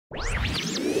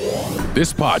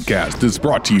This podcast is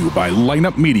brought to you by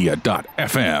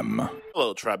lineupmedia.fm.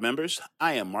 Hello, tribe members.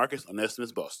 I am Marcus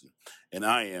Onesimus Boston, and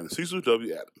I am Cecil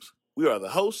W. Adams. We are the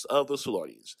hosts of The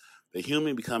Solarians, the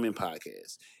Human Becoming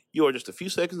Podcast. You are just a few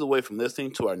seconds away from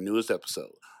listening to our newest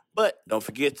episode. But don't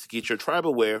forget to get your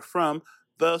tribal wear from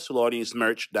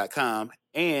thesolariansmerch.com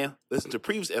and listen to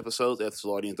previous episodes at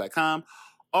thesolarians.com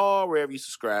or wherever you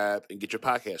subscribe and get your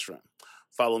podcast from.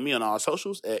 Follow me on all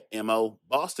socials at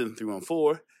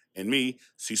MOBoston314 and me,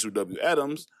 Cecil W.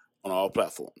 Adams, on all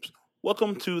platforms.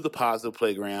 Welcome to the Positive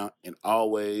Playground and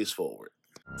always forward.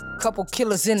 Couple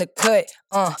killers in the cut,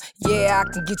 yeah, I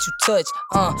can get you touched,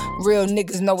 real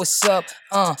niggas know what's up,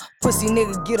 pussy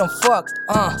nigga get them fucked,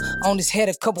 on his head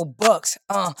a couple bucks,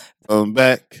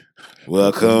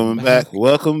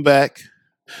 Welcome back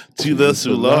to the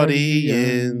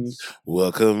Solarians.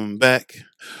 Welcome back.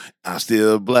 I'm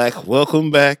still black.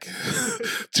 Welcome back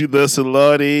to the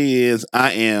Solarians.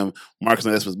 I am Marcus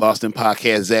Onesimus Boston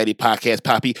Podcast, Zaddy Podcast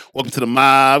Poppy. Welcome to the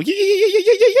mob.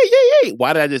 Yeah.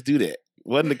 Why did I just do that?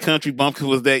 Wasn't the country bumpkin?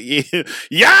 Was that yeah?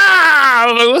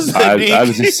 What's that?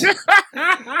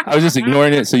 I was just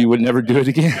ignoring it so you would never do it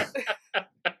again.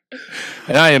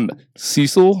 And I am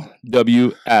Cecil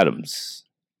W. Adams.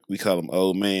 We call him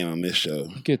old man on this show.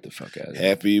 Get the fuck out of here.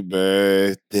 Happy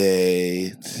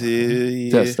birthday to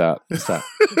you. Just stop. It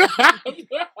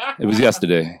was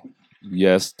yesterday.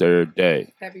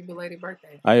 Happy belated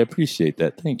birthday. I appreciate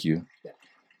that. Thank you.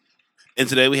 And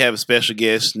today we have a special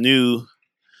guest, new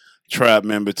tribe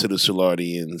member to the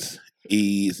Solarians.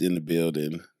 E's in the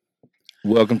building.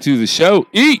 Welcome to the show.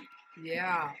 Eat.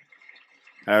 Yeah.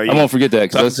 How are you? I won't forget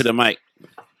that. Talk to the mic.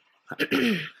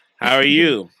 How are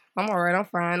you? I'm all right. I'm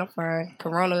fine.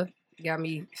 Corona got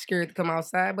me scared to come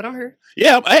outside, but I'm here.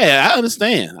 Yeah, I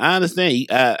understand. I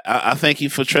thank you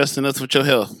for trusting us with your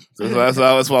health.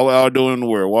 That's what we're all doing in the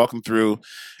world, walking through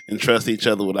and trust each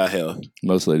other with our health.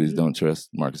 Most ladies don't trust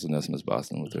Marcus Onesimus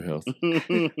Boston with their health.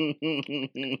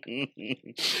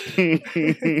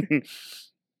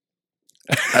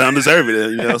 I don't deserve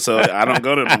it, so I don't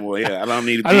go there no more. Yeah, I don't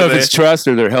need to. I don't know if it's trust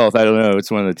or their health. I don't know. It's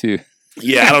one of the two.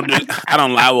 Yeah, I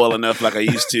don't lie well enough like I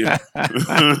used to.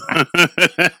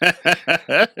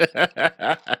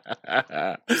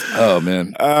 Oh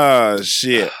man. Oh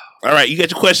shit. All right, you got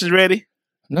your questions ready?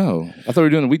 No. I thought we were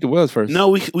doing the week that was first. No,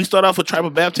 we start off with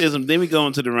tribal baptism, then we go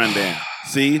into the rundown.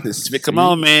 See? Come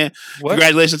on, man. What?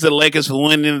 Congratulations to the Lakers for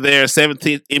winning their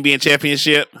 17th NBA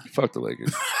championship. Fuck the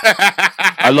Lakers.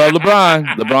 I love LeBron.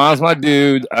 LeBron's my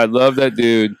dude. I love that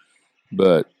dude.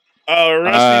 But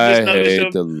Rusty I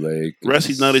hate the Lakers.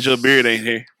 Rusty noticed your beard ain't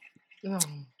here.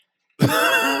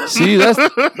 See, that's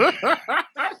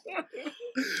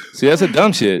a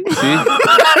dumb shit. See,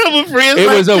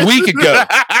 it was a week ago.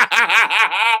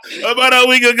 About a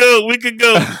week ago.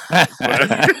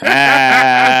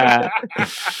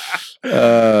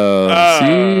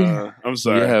 See, I'm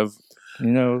sorry. You have,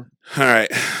 All right.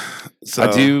 So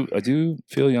I do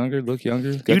feel younger, look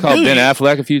younger. Got called Ben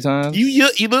Affleck a few times.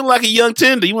 You look like a young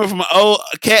tender. You went from an old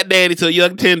cat daddy to a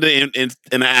young tender in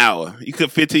an hour. You cut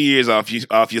 15 years off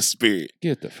your spirit.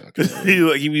 Get the fuck out.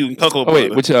 You eating cocoa butter. Oh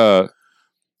wait, which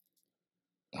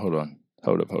hold up.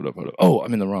 Oh,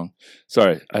 I'm in the wrong.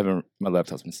 Sorry, my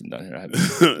laptop's been sitting down here. Right,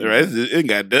 it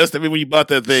got dust. I mean, when you bought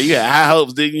that thing, you had high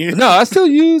hopes, didn't you? No, I still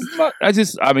use.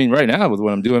 Right now with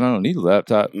what I'm doing, I don't need a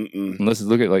laptop unless it's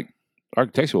look at like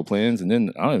architectural plans, and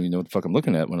then I don't even know what the fuck I'm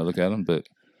looking at when I look at them. But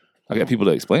I got people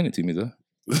to explain it to me though.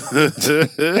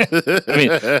 I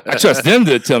mean, I trust them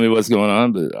to tell me what's going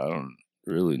on, but I don't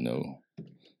really know.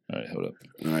 All right, hold up.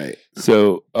 All right,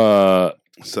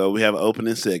 so we have an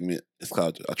opening segment. It's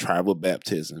called a tribal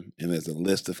baptism, and there's a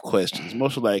list of questions,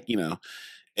 mostly like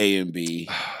A and B,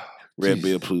 red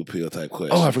pill, blue pill type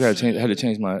questions. Oh, I forgot to change. I had to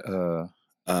change my.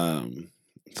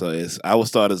 So I will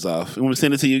start us off. You want me to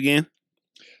send it to you again?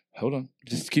 Hold on,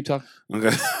 just keep talking. Okay.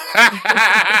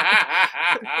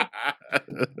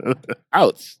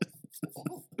 Ouch.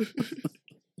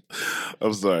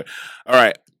 I'm sorry. All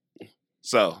right.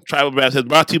 So, Tribal Baptism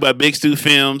brought to you by Big Stu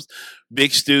Films.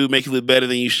 Big Stu, make you look better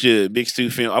than you should. Big Stu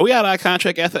Film. Are we out of our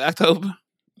contract after October?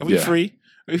 Are we free?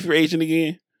 Are we free agent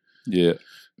again? Yeah.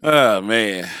 Oh,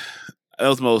 man. That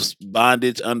was the most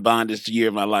unbondaged year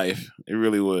of my life. It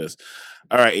really was.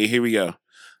 All right, here we go.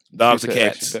 Dogs or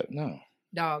cats? No.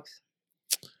 Dogs.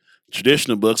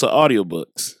 Traditional books or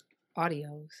audiobooks?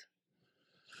 Audios.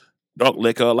 Dark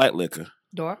liquor or light liquor?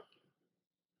 Dark.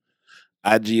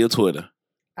 IG or Twitter?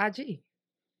 IG.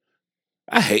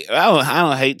 I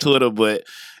don't hate Twitter, but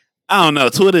I don't know.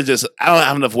 Twitter just, I don't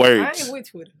have enough words. I ain't with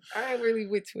Twitter. I ain't really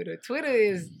with Twitter. Twitter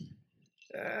is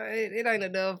It ain't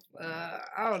enough.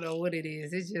 I don't know what it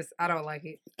is. It's just I don't like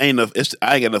it. Ain't enough.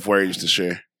 I ain't got enough words to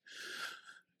share.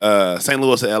 St.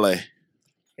 Louis to LA.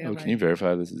 Oh, can you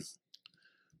verify this is?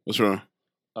 What's wrong?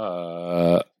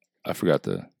 I forgot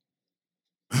the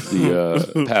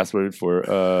password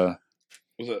for.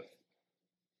 What's up?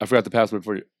 I forgot the password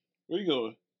for Where you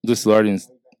going? the Solardians.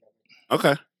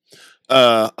 Okay.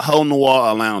 Hole in the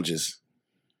wall lounges.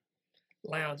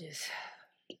 Lounges.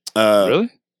 Really?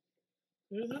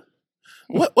 Mm-hmm.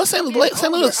 What St. Louis?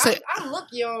 St. Louis. I look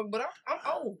young, but I'm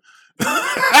old.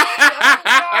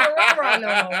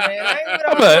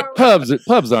 But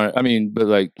pubs aren't. I mean, but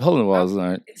like hole in the walls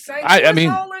aren't.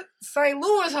 St.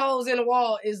 Louis holes in the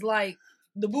wall is like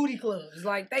the booty clubs.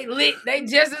 Like they lit. They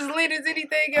just as lit as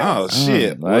anything else. Oh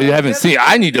shit! Well, you haven't seen.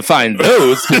 I need to find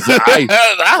those because I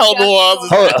hole in the walls.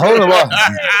 Hole in the wall.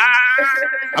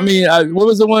 I mean, what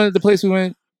was the place we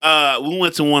went? We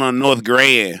went to one on North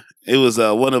Grand. It was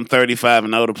one of them 35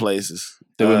 and older places.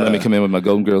 They wouldn't let me come in with my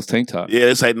Golden Girls tank top. Yeah,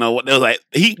 it's like no. They was like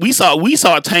we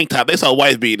saw a tank top. They saw a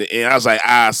wife beater, and I was like,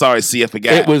 sorry, see, I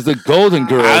forgot. It was the Golden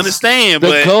Girls. I understand, the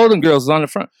but Golden Girls was on the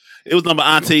front. It was number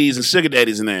aunties and sugar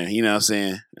daddies in there. You know what I'm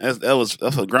saying? That's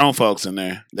for grown folks in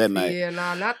there that night. Yeah,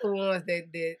 nah, not the ones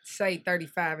that say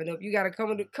 35 and up. You got to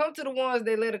come to the ones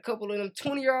that let a couple of them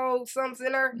 20-year-old something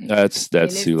in there. That's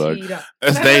too large.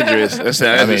 That's dangerous. That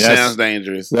sounds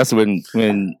dangerous. That's when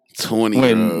 20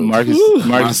 when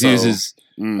Marcus uses.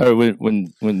 Or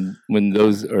when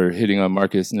those are hitting on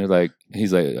Marcus and they're like,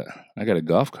 he's like, I got a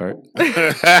golf cart.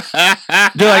 They're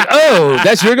like, oh,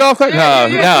 that's your golf cart?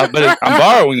 No, but I'm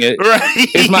borrowing it. Right.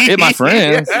 It's my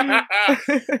friend's.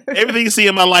 Everything you see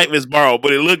in my life is borrowed,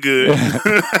 but it look good.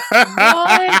 What?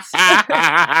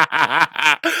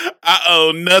 I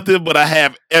own nothing, but I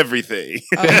have everything.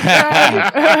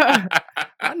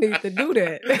 I need to do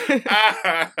that.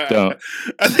 Don't.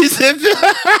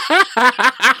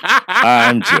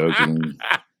 I'm joking.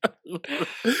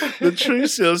 The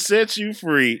truth shall set you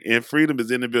free, and freedom is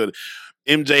in the building.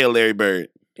 MJ or Larry Bird?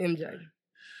 MJ.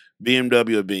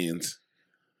 BMW or Benz?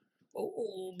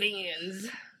 Oh, Benz.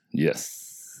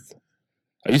 Yes.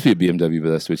 I used to be a BMW,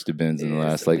 but I switched to Benz in the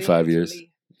last 5 years.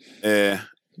 Yeah.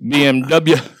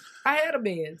 BMW. I had a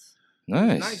Benz.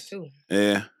 Nice too.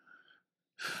 Yeah.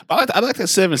 I like that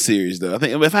 7 Series though. I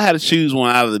think if I had to choose one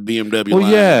out of the BMW, well,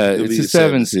 line, yeah, it's a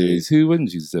 7 Series. Who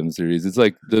wouldn't choose a 7 Series? It's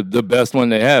like the best one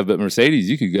they have. But Mercedes,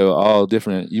 you could go all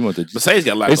different. You want the Mercedes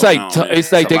got a lot. It's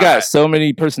like they got so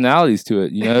many personalities to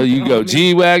it. You know, you go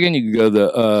G wagon, you can go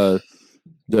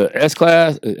the S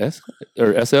class,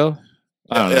 or SL.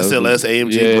 I don't know. SLS,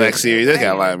 AMG, Black Series. They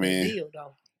got a lot, man.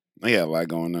 Though. They got a lot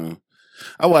going on.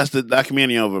 I watched the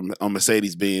documentary on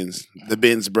Mercedes-Benz, the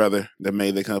Benz brother that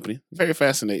made the company. Very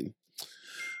fascinating.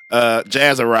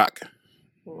 Jazz or rock?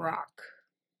 Rock.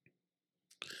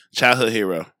 Childhood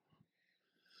hero?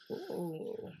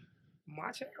 Ooh,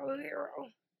 my childhood hero?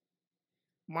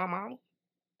 My mama.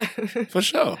 For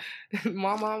sure.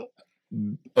 My mama.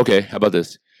 Okay, how about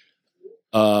this?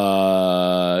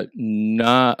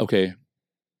 Okay.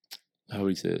 How do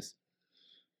we say this?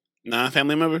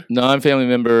 Non-family member? Non-family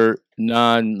member,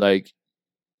 let's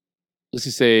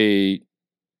just say,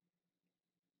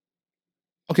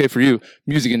 okay, for you,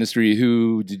 music industry,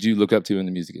 who did you look up to in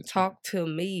the music industry? Talk to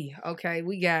me. Okay,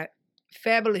 we got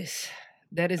Fabulous.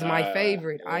 That is my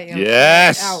favorite. I am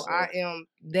yes. I am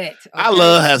that. Okay? I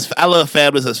love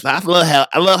Fabulous. I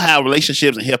love how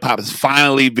relationships and hip hop is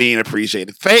finally being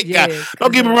appreciated. Thank God.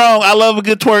 Don't get me wrong. I love a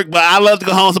good twerk, but I love to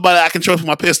go home with somebody I can trust with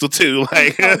my pistol too.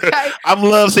 Like I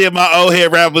love seeing my old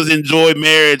head rappers enjoy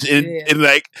marriage and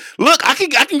like, look, I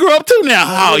can grow up too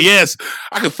now. Oh yes,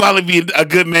 I can finally be a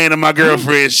good man and my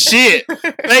girlfriend. Shit.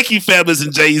 Thank you, Fabulous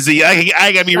and Jay-Z. I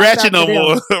ain't gotta be ratchet no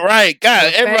more. Right?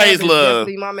 God, everybody's love.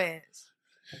 Definitely my man.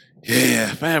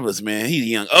 Yeah, Fabulous, man. He's a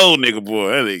young old nigga boy.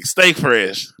 That nigga stay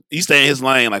fresh. He stay in his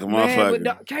lane like a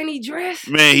motherfucker. Can't he dress?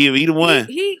 Man, he the one.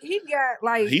 He got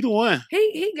like he the one.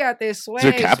 He got that swag.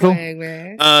 Is there capital? Swag,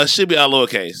 man. Should be all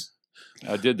lowercase.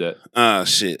 I did that.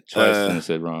 Shit. Twice and I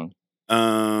said wrong.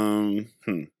 Let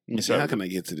me see. How can I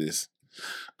get to this?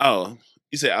 Oh,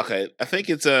 you said okay. I think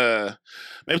it's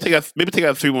maybe take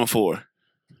out 314.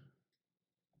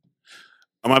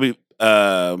 I might be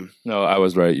No, I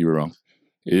was right. You were wrong.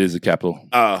 It is a capital.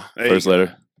 Oh, first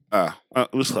letter.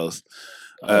 It was close.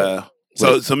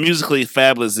 So musically,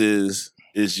 Fabulous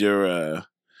is your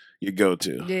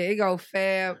go-to. Yeah, it go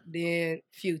Fab then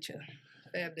Future.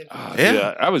 Fab then Future.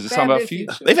 Yeah, I was just talking about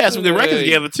Future. They've had some good records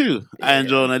together too. Yeah. I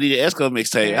enjoyed Nadia Esco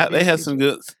mixtape. They had some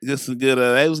good.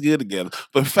 They was good together.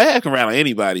 But Fab can rattle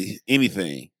anybody,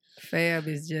 anything. Fab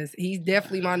is he's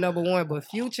definitely my number one. But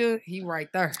Future, he right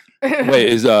there.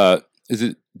 Wait, Is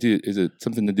it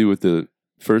something to do with the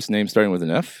first name starting with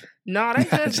an F? No, they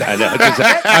just. I know,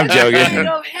 I'm joking. That's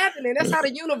what happening. That's how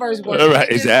the universe works. Right,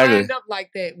 It just exactly. lined up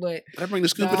like that, but Did I bring the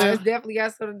scoop it's in definitely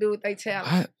got something to do with their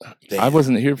talent. I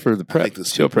wasn't here for the I prep. think the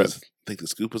Show scoop prep. think the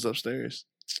scoop was upstairs.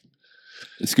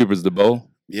 The scoop is the bowl.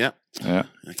 Yep. Yeah.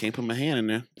 I can't put my hand in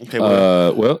there. Okay.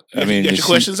 Well, Well, I mean, you got your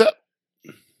questions up?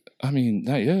 I mean,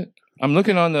 not yet. I'm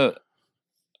looking on the.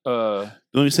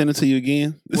 Let me send it to you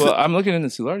again. Well, I'm looking in the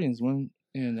Solardians one,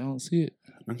 and I don't see it.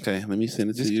 Okay, let me send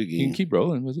it to you You can again. keep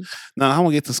rolling with it. No, I want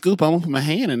to get the scoop. I want to put my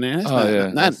hand in there.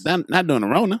 That's not doing the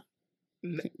Rona.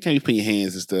 Can't you put your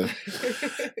hands and stuff?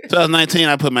 2019,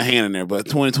 I put my hand in there, but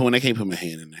 2020, I can't put my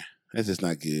hand in there. That's just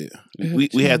not good. We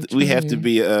have to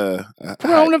be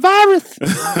coronavirus.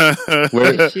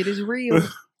 That shit is real.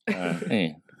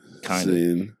 Kind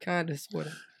of, sort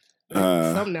of.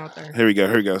 Something out there. Here we go.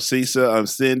 Cisa, I'm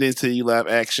sending to you live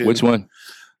action. Which one?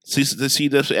 Cisa, the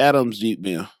C.W. Adams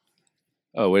email.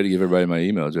 Oh, way to give everybody my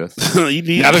email address. You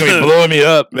need now they're gonna be blowing me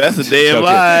up. That's a damn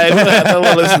lie.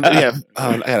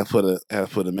 I gotta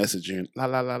put a message in. La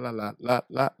la la la la la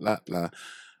la la la.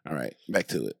 All right, back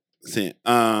to it. Sent.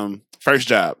 First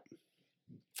job.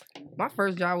 My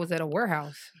first job was at a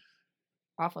warehouse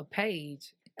off a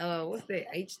page. What's that?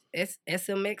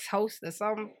 SMX host or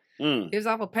something? It was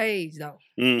off a page though.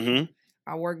 Mm-hmm.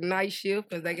 I worked night shift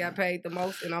because they got paid the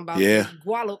most, and I'm about to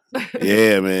guallop.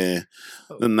 Yeah, man.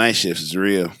 The night shifts is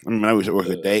real. I mean, I used to work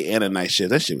a day and a night shift.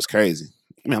 That shit was crazy.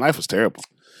 I mean, life was terrible.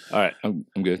 All right, I'm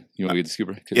good. You want to get the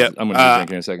scooper? Yep. I'm going to drink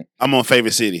here in a second. I'm on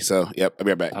favorite city, so yep, I'll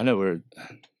be right back. I know we're...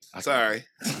 Sorry.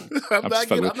 I'm not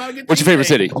getting What's your favorite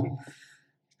city?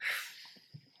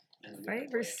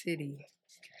 Favorite city?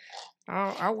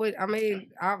 I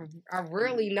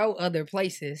rarely know other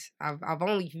places. I've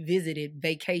only visited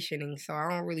vacationing, so I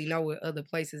don't really know what other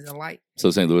places are like. So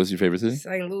St. Louis, your favorite city?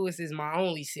 St. Louis is my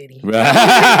only city. Right.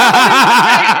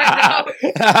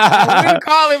 I wouldn't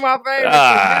call it my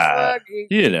favorite.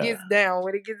 It gets down.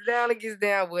 When it gets down, it gets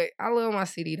down. But I love my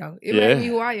city though. It made me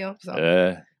who I am.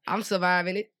 So I'm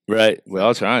surviving it. Right. We're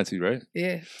all trying to, right?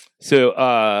 Yeah.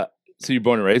 So you're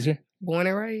born and raised here? Born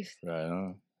and raised. Right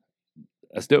on.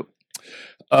 That's dope.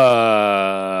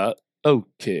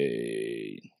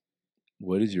 Okay.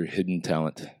 What is your hidden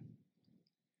talent?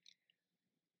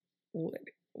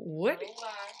 What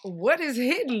is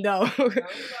hidden though?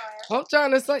 I'm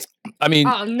trying to say. I mean,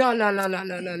 oh no. I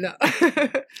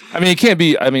mean, it can't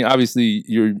be. I mean, obviously,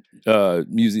 you're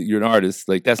music. You're an artist.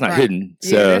 Like that's not hidden.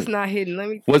 So yeah, that's not hidden. Let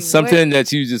me. Think. What's something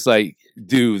that you just like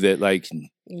do that like?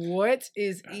 What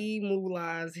is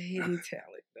Mulah's hidden talent?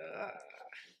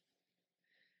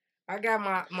 I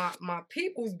got my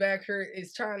peoples back here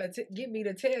is trying to get me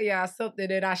to tell y'all something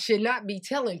that I should not be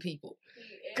telling people,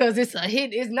 because it's a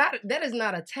hidden. It's not. That is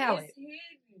not a talent. It's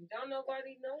hidden. Don't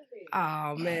nobody know that.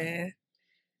 Oh man,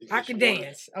 I can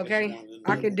dance. Okay,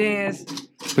 I can dance.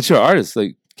 But you're an artist.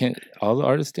 Like, can't all the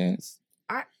artists dance?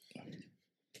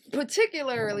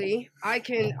 Particularly, I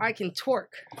can twerk.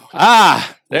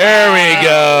 Ah, there we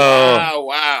go.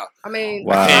 Wow. I mean,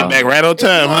 came back right on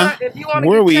time, huh? If you want to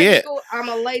Where we at? I'm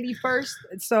a lady first,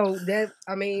 so that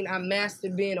I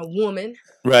mastered being a woman,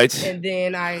 right? And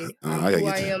then I'm who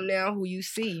I am now, who you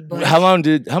see. But how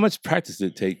much practice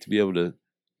did it take to be able to?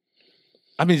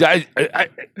 I mean, I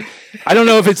don't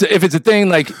know if it's a thing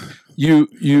like you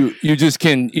just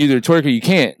can either twerk or you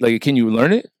can't. Like, can you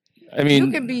learn it? I mean,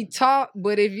 you can be taught,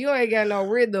 but if you ain't got no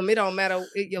rhythm, it don't matter.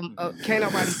 Can't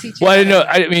nobody teach you. Well, I know.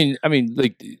 I mean,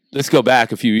 like, let's go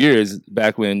back a few years,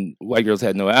 back when white girls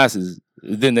had no asses.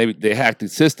 Then they hacked the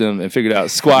system and figured out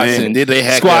squats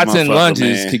and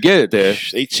lunges to get it there.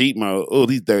 They cheat mode. Oh,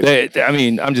 these dirty. I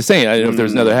mean, I'm just saying. I don't know if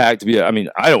there's another hack to be. I mean,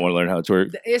 I don't want to learn how to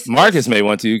twerk. Marcus may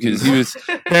want to because he was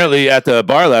apparently at the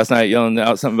bar last night yelling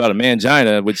out something about a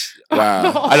mangina, which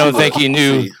I don't think he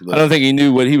knew. I don't think he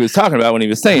knew what he was talking about when he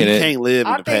was saying it. Can't live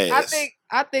in the past.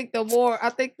 I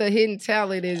think the hidden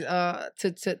talent is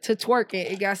to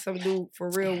twerking. It got something to do for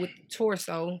real with the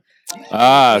torso.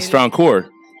 Strong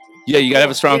core. Yeah, you gotta have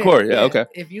a strong core. Yeah, okay.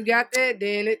 If you got that,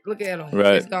 then look at them.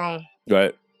 Right. It's gone.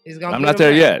 Right. It's gone. I'm not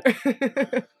there yet.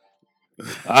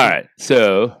 All right.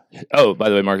 So, by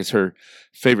the way, Marcus, her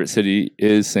favorite city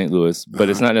is St. Louis, but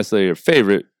it's not necessarily her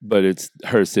favorite, but it's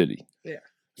her city. Yeah.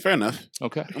 Fair enough.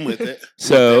 Okay. I'm with it.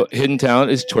 So, hidden talent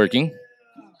is twerking.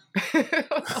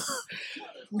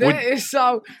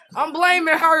 So I'm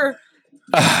blaming her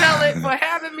for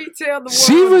having me tell the world.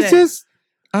 She was just.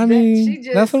 I mean,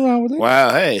 nothing wrong with it.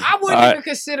 Wow, hey. I wouldn't even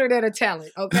consider that a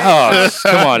talent, okay? Oh,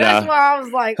 come on now. That's why I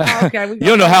was like, okay. You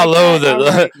don't know how low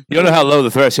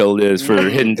the threshold is for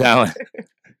hidden talent.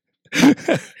 All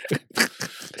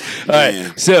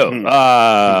right.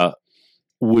 So,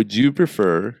 Would you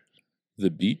prefer the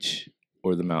beach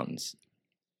or the mountains?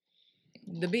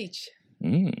 The beach.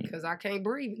 Mm. Because I can't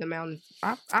breathe in the mountains.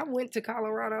 I went to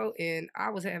Colorado and I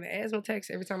was having asthma attacks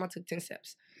every time I took 10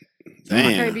 steps. So I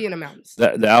can't be in the mountains.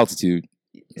 The altitude.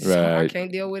 So I Right.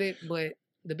 can't deal with it. But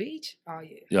the beach, oh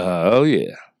yeah. Oh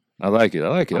yeah. I like it.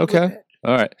 I'm with Okay. that.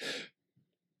 All right.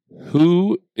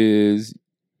 Who is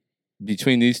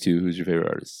between these two? Who's your favorite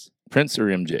artist? Prince or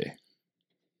MJ?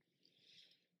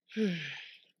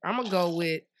 I'm gonna go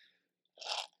with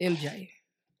MJ.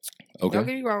 Okay. Don't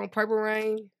get me wrong, Purple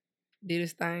Rain did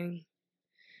his thing,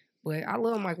 but I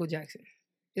love Michael Jackson.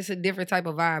 It's a different type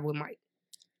of vibe with Mike.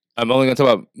 I'm only gonna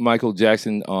talk about Michael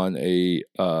Jackson on a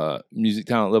music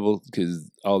talent level because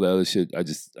all the other shit, I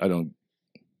don't.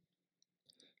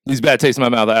 These bad taste in my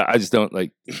mouth. I just don't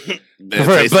like. Bad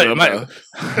prefer it, taste but in my mouth.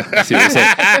 See what I'm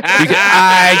saying?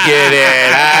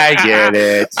 I get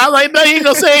it. I was like, no, he ain't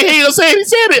gonna say it. He ain't gonna say it. He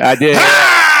said it. I did.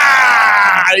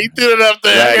 He threw it up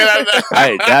there.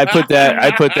 Right. I put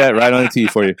that right on the tee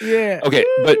for you. Yeah. Okay,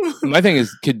 but my thing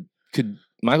is, could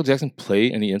Michael Jackson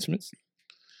play any instruments?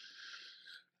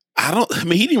 I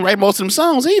mean, he didn't write most of them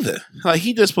songs either. Like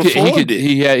he just performed it.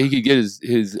 He could get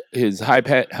his high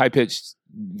pitched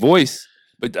voice,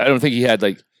 but I don't think he had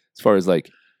like as far as like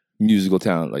musical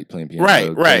talent, like playing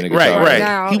piano. Right.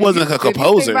 Now, He wasn't a if you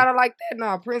composer. think about it like that,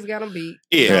 no, Prince got him beat.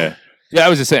 Yeah. I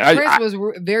was just saying. Prince was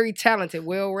very talented,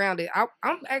 well-rounded. I'm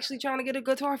actually trying to get a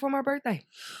guitar for my birthday.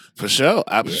 For sure.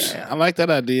 I like that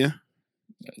idea.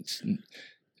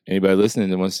 Anybody listening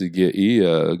that wants to get E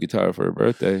a guitar for her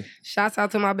birthday? Shouts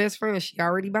out to my best friend. She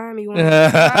already buying me one.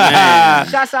 Man.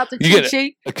 Shouts out to You get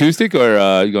Chi. acoustic or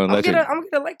you going I'm electric? gonna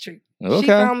get electric. Okay. She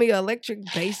found me an electric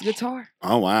bass guitar.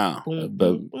 Oh wow. Boom,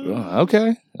 But boom, boom.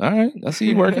 okay, all right. I see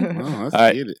you working. Oh, let's All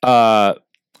right. get it.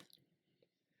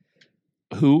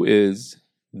 Who is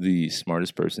the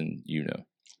smartest person you know?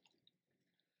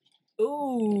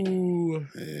 Ooh.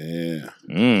 Yeah.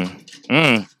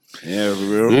 Yeah, for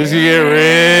real. this could get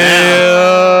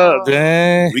real.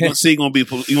 Dang. We gonna see. You gonna do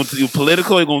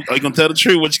political? You gonna tell the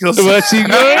truth? What you gonna say? What you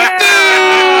gonna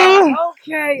do?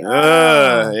 Okay.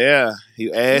 Yeah.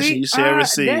 You ask and you shall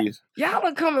receive. Y'all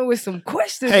are coming with some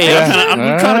questions. Hey,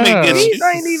 I'm trying to make this. These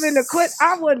ain't even the question.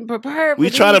 I wasn't prepared for We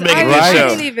try to these. make I it this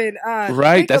didn't show. even,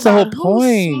 Right, think that's the whole about who's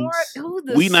point. smart, who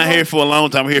the We not smart- here for a long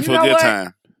time. We're here You for a know good what?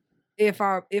 time. If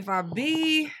I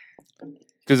be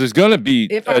Because there's gonna be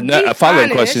if I be a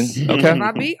following honest, question. Okay. If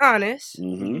I be honest,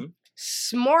 Mm-hmm.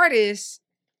 smartest,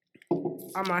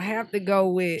 I'm gonna have to go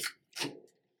with.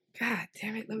 God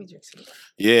damn it! Let me drink some.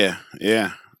 Yeah.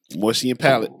 Moisten your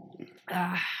palate.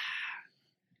 I'm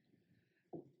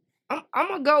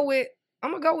gonna go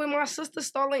with my sister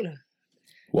Starlina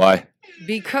Why?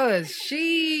 because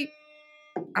she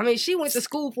went to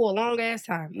school for a long ass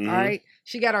time. Mhm. All right,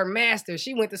 she got her master's.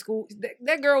 She went to school.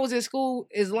 That girl was in school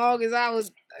as long as I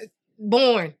was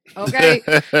born. Okay,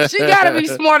 she gotta be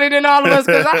smarter than all of us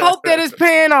because I hope that is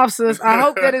paying off, sis. I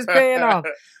hope that is paying off.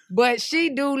 But she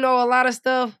do know a lot of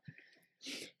stuff.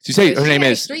 You say her She name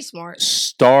ain't is street smart.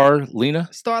 Starlina?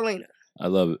 Starlina. I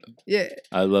love it. Yeah.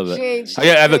 I love She it. ain't- I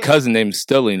have a she- cousin named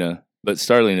Stellina, but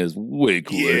Starlina is way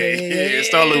cooler. Yeah.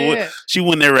 Starlin, she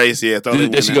won that race. Yeah.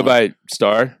 Does she go by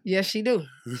Star? Yes, she do.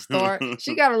 Star.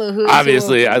 She got a little hood. to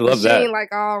Obviously, her. I love she that. She ain't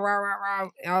like all rah,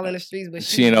 all in the streets, but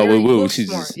She ain't all very woo-woo. book She's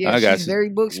smart. just- Yeah, I got she's you. very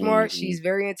book smart. Mhm. She's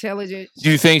very intelligent.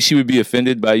 Do you think she would be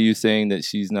offended by you saying that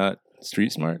she's not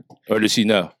street smart? Or does she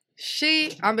know?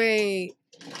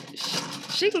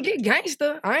 She can get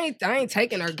gangster. I ain't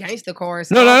taking her gangster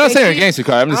cars. No, I'm not saying her gangster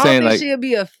car. I'm just saying like she'll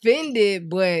be offended,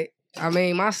 but I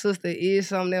mean, my sister is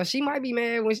something else. She might be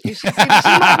mad when she might be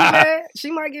mad.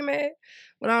 She might get mad,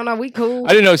 but I don't know. We cool. I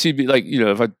didn't know she'd be like,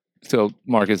 if I tell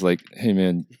Marcus like, hey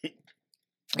man,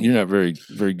 you're not very,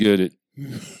 very good at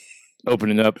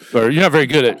opening up, or you're not very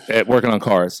good at working on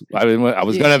cars. I mean, I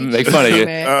was gonna make fun of you.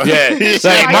 Mad. Yeah, She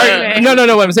like might Mark, get mad.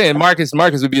 no. What I'm saying, Marcus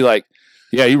would be like,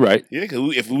 yeah, you're right. Yeah,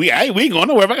 because if we ain't going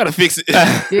nowhere. If I gotta fix it.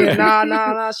 Yeah,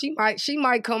 nah. She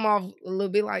might come off a little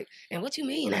bit like, and what you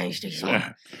mean I ain't street smart?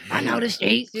 I know the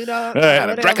streets, I got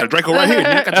a Draco right here.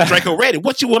 I got the Draco ready.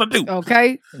 What you want to do?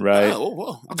 Okay. Right.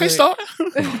 Oh, okay, Star.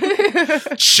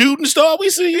 Shooting Star, we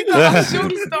see you.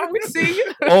 Shooting star, we see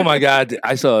you. Oh my God,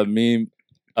 I saw a meme.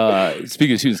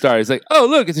 Speaking of shooting star, it's like, oh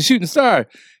look, it's a shooting star.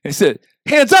 And it said,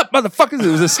 "Hands up, motherfuckers!"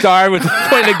 It was a star with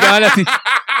pointing a gun at the.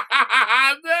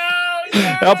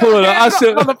 I'll pull it up. I'll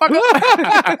show.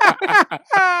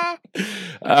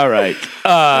 All right.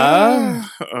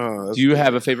 Do you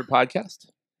have a favorite podcast?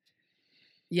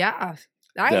 Yeah.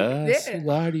 Dun, dun,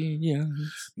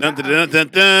 dun, dun,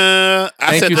 dun.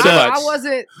 Thank you so much.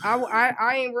 I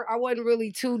wasn't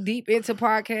really too deep into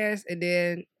podcasts, and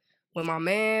then when my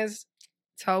man's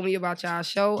told me about y'all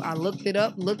show, I looked it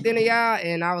up, looked into y'all,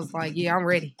 and I was like, yeah, I'm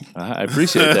ready. I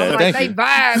appreciate that. Thank they you.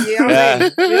 vibe, you know what I'm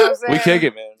saying? You know what I'm saying? We kick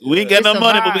it, man. We ain't got It's no a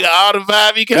money, vibe. but we got all the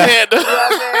vibe you can handle. You know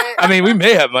what I'm saying? I mean, we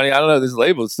may have money. I don't know. This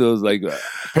label still is like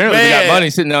apparently we got Man. money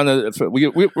sitting down there.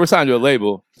 We're signed to a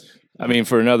label. I mean,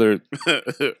 for another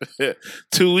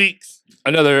 2 weeks.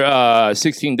 another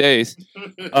 16 days.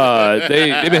 They've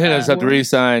been hitting us up to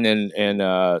re-sign, and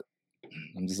I'm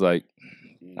just like,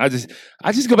 I just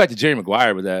go back to Jerry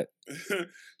Maguire with that.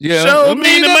 Yeah, Show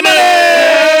me the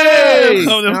money.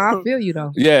 No, I feel you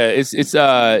though. Yeah, it's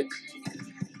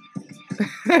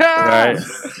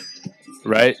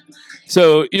right.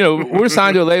 So we're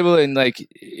signed to a label, and like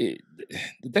the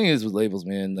thing is with labels,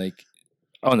 man, like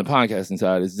on the podcasting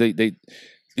side, is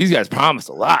these guys promise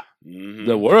a lot,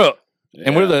 the world,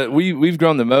 and we've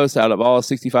grown the most out of all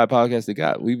 65 podcasts they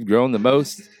got. We've grown the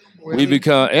most. Really? We've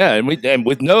become and with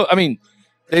no, I mean,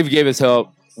 they've gave us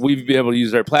help. We've been able to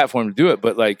use their platform to do it,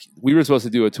 but like we were supposed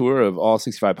to do a tour of all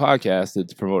 65 podcasts to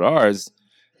promote ours,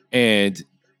 and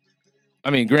I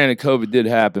mean, granted, COVID did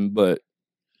happen, but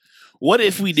what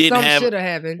if we didn't Something have? should have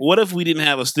happened. What if we didn't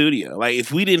have a studio? Like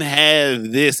if we didn't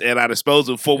have this at our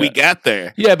disposal before we got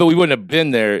there? Yeah, but we wouldn't have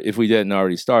been there if we hadn't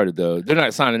already started. Though they're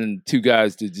not signing two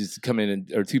guys to just come in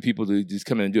or two people to just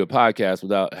come in and do a podcast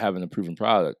without having a proven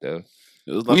product, though.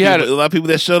 There was a lot of people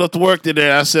that showed up to work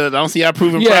today. I said, I don't see our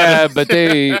proven product. but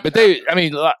they, I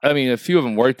mean, a few of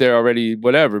them worked there already,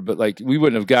 whatever. But like, we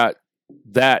wouldn't have got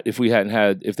that if they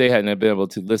hadn't been able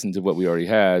to listen to what we already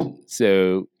had.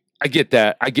 So I get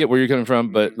that. I get where you're coming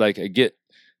from, but like, I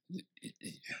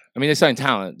mean, they signed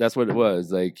talent. That's what it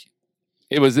was. Like,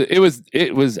 it was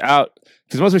out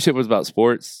because most of the shit was about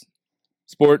sports,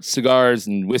 cigars,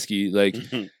 and whiskey. Like,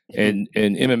 and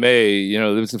MMA.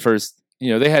 It was the first.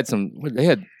 They had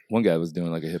one guy was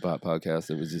doing like a hip hop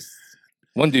podcast. It was just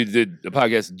one dude did a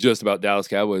podcast just about Dallas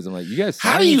Cowboys. I'm like, you guys,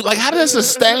 how does that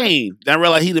sustain? Then I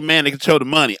realize he's the man that control the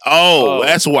money. Oh,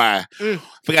 that's why.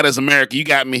 Forgot it's America. You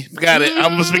got me. Forgot it. I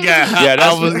almost forgot. Yeah,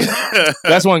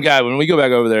 that's one guy. When we go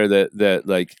back over there, that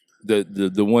like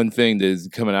the one thing that is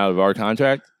coming out of our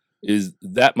contract is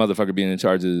that motherfucker being in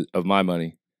charge of my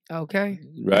money. Okay.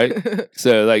 Right.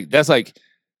 So like that's like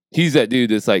he's that dude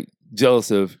that's like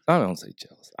jealous of. I don't say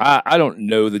jealous. I don't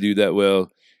know the dude that well.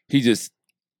 He just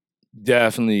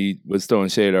definitely was throwing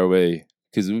shade our way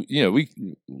because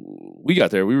we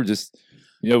got there. We were just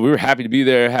we were happy to be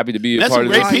there, happy to be a part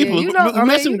of great this. people.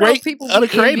 Met some great people other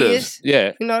creators.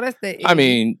 Yeah, that's the. I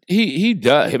mean, he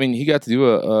does. I mean, he got to do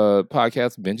a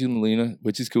podcast with Benji and Melina,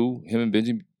 which is cool. Him and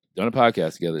Benji done a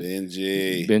podcast together.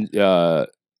 Benji,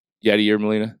 Yadier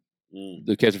Molina,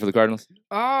 the catcher for the Cardinals.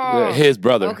 Oh, his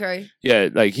brother. Okay. Yeah,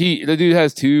 like the dude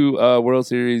has 2 World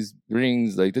Series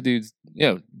rings. Like the dude's,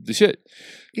 the shit.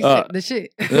 The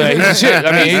shit. Yeah, he's the shit.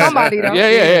 I mean, he's somebody though.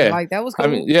 Yeah. Like that was cool. I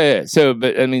mean, yeah. So,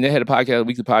 but I mean, they had a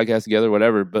weekly podcast together,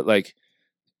 whatever. But like,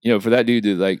 for that dude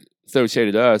to like throw shade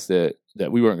at us that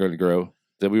we weren't going to grow,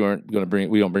 that we weren't going to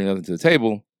we don't bring nothing to the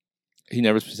table. He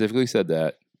never specifically said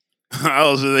that.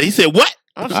 He said what?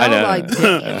 I know. Like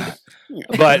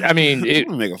But I mean,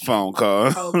 make a phone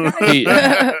call. Okay.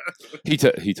 He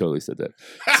totally said that.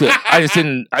 So I just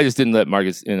didn't let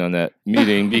Marcus in on that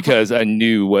meeting because I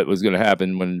knew what was going to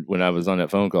happen when I was on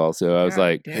that phone call. So I was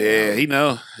like, yeah, he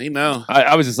know.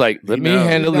 I was just like, let me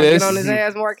handle this. Get on his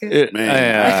ass, Marcus.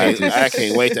 Man, I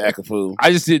can't wait to act a fool.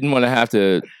 I just didn't want to have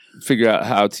to figure out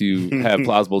how to have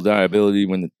plausible deniability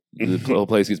when the whole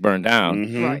place gets burned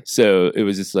down. Right. So it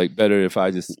was just like better if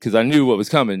I just because I knew what was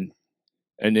coming.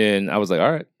 And then I was like,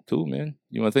 all right, cool, man.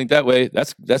 You want to think that way?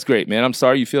 That's great, man. I'm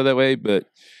sorry you feel that way, but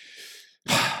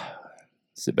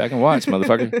sit back and watch,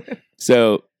 motherfucker.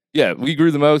 So, yeah, we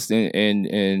grew the most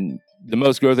and the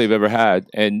most growth they've ever had.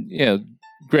 And,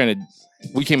 granted,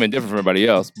 we came in different from everybody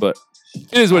else, but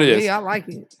it is what it is. Yeah, I like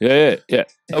it. Yeah.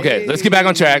 Okay, let's get back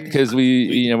on track because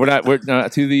we're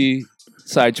not to the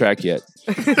sidetrack yet.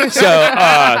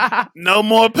 So, no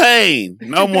more pain.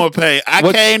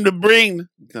 I came to bring.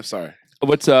 I'm sorry.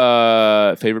 What's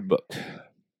favorite book?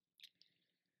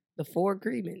 The 4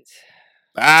 Agreements.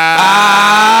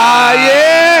 Yeah.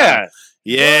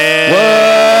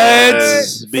 What?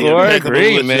 Be 4 impeccable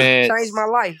Agreements. Changed my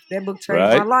life. That book changed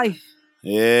my life.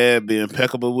 Yeah, be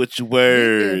impeccable with your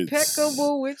words.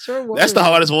 Impeccable with your words. That's the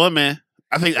hardest one, man.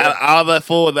 I think out of all that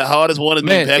 4, the hardest one is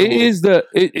man. impeccable.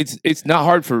 It is it's not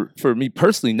hard for me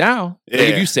personally now. Yeah. Like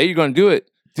if you say you're going to do it,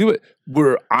 do it.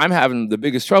 Where I'm having the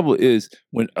biggest trouble is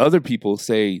when other people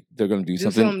say they're going to do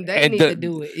something. They need to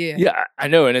do it. Yeah. Yeah, I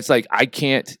know. And it's like, I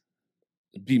can't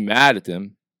be mad at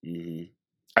them. Mm-hmm.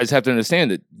 I just have to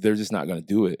understand that they're just not going to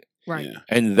do it. Right. Yeah.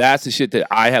 And that's the shit that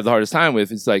I have the hardest time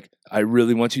with. It's like, I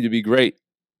really want you to be great.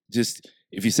 Just,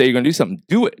 if you say you're going to do something,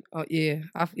 do it. Oh, yeah.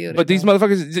 I feel that. But these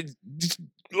motherfuckers,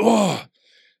 oh.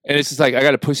 And it's just like, I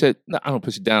got to push it. No, I don't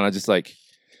push it down. I just like,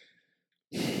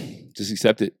 just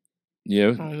accept it.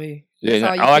 You know? On me.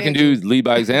 Yeah, all I can do is lead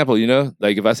by example, you know?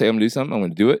 Like, if I say I'm going to do something, I'm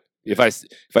going to do it. If I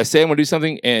say I'm going to do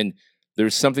something and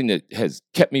there's something that has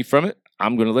kept me from it,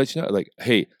 I'm going to let you know. Like,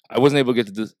 hey, I wasn't able to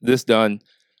get this done.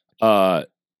 Can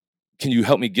you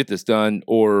help me get this done?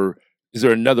 Or is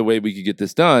there another way we could get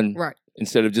this done? Right.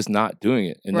 Instead of just not doing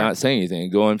it and not saying anything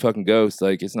and going fucking ghost.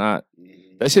 Like, it's not,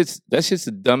 that's just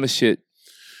the dumbest shit.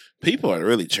 People are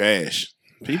really trash.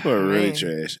 People are really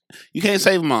trash. You can't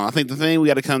save them all. I think the thing we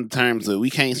got to come to terms with,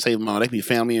 we can't save them all. They can be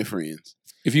family and friends.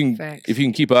 If you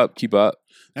can keep up, keep up.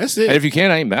 That's it. And if you can,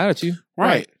 I ain't mad at you.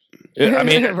 Right. I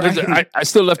mean, I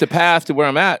still left a path to where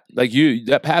I'm at. Like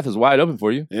that path is wide open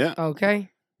for you. Yeah.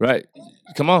 Okay. Right.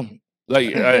 Come on.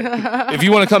 Like, if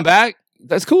you want to come back,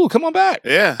 that's cool. Come on back.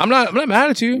 Yeah. I'm not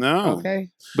mad at you. No. Okay.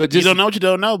 But just, you don't know what you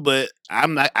don't know, but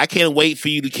I can't wait for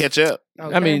you to catch up.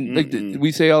 Okay. I mean, like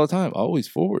we say all the time, always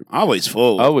forward. Always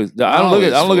forward. Always. I don't look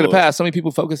at the past. So many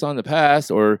people focus on the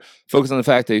past or focus on the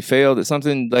fact they failed at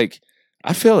something. Like,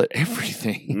 I fail at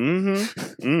everything.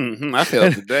 Mm-hmm. Mm-hmm. I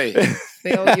failed today.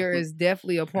 Failure is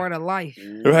definitely a part of life.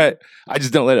 Right. I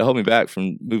just don't let it hold me back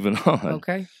from moving on.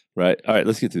 Okay. Right. All right.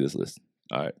 Let's get through this list.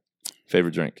 All right.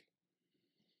 Favorite drink.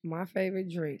 My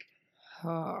favorite drink.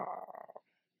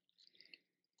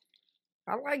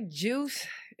 I like juice,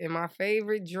 and my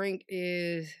favorite drink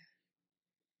is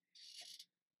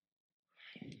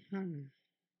because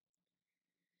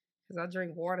I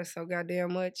drink water so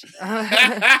goddamn much.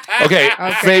 Okay.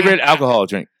 Favorite alcohol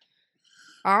drink.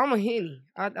 I'm a Henny.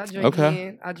 I drink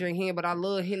Hen. I drink Hen, but I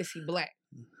love Hennessy Black.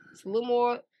 It's a little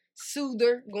more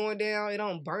soother going down. It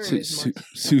don't burn as much.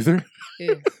 Soother?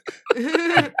 Yeah.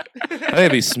 I think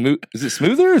it'd be smooth. Is it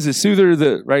smoother or is it soother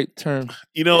the right term?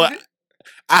 You know what?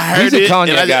 I heard He's a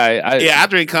cognac guy. I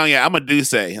drink cognac. I'm a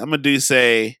Douce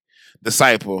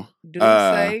disciple.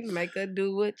 Douce, make her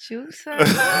do what you say.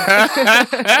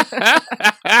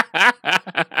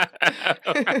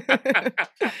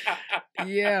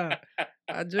 Yeah,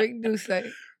 I drink Douce.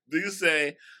 Douce.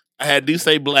 I had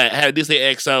Douce Black. I had Douce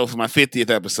XO for my 50th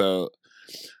episode.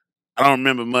 I don't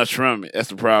remember much from it. That's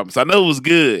the problem. So I know it was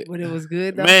good. But it was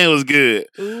good, though? Man, it was good.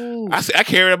 Ooh. I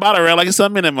carried a bottle around like it's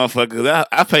something in that motherfucker.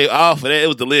 I paid all for that. It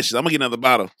was delicious. I'm going to get another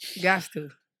bottle. Got to.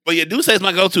 But yeah, Douce is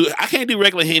my go-to. I can't do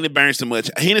regular Henny, it burns too much.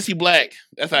 Hennessy Black,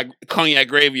 that's like cognac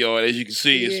graveyard, as you can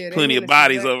see. There's plenty of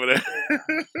bodies over there.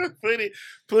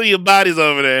 plenty of bodies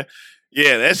over there.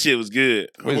 Yeah, that shit was good.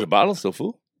 Wait, is the bottle still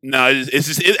full? No, it's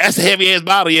just that's a heavy-ass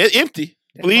bottle. Yeah, it's empty.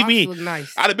 That Believe me.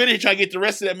 Nice. I'd have been here trying to get the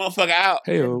rest of that motherfucker out.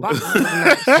 Hey-o.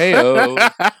 Nice. Hey-o.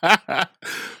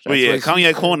 But yeah,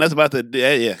 cognac corn, that's about the,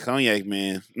 yeah, cognac,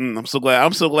 man. I'm so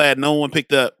glad no one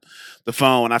picked up the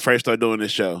phone when I first started doing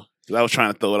this show. Because I was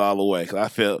trying to throw it all away. Because I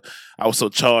felt I was so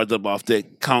charged up off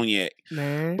that cognac.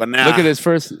 Man. But now look at there's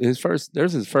his first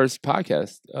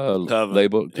podcast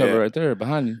label cover right there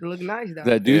behind you. It look nice, though.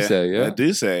 That Douce, yeah. That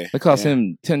Douce. It cost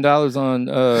him $10 on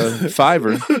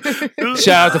Fiverr.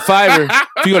 Shout out to Fiverr.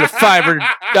 If you go to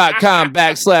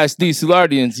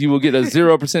fiverr.com/DSoulardians, you will get a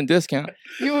 0% discount.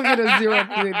 You will get a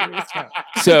 0% discount.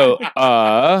 So,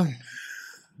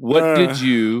 what did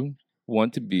you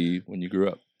want to be when you grew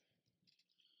up?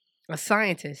 A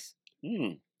scientist.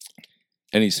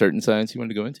 Any certain science you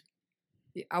wanted to go into?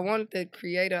 I wanted to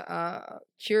create a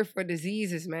cure for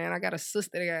diseases, man. I got a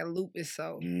sister that got lupus,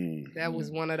 so that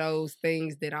was one of those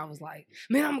things that I was like,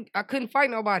 man, I couldn't fight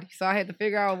nobody, so I had to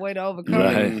figure out a way to overcome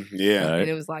it. Yeah. And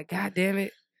it was like, God damn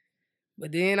it.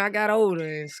 But then I got older,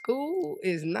 and school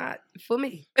is not for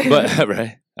me. But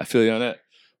right, I feel you on that.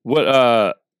 What?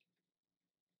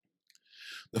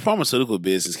 The pharmaceutical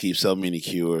business keeps so many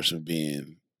cures from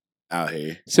being out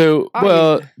here. So,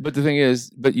 but the thing is,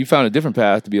 but you found a different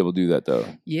path to be able to do that, though.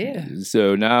 Yeah.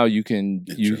 So now you can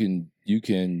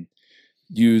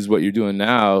use what you're doing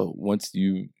now. Once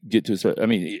you get to a certain, I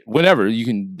mean, whenever you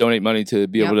can donate money to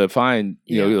be able to find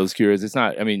those cures. It's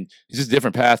not. I mean, it's just a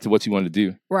different path to what you want to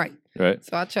do. Right. Right.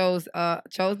 So I chose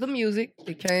the music.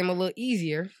 It came a little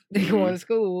easier than going to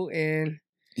school, and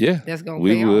that's gonna.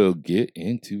 We will get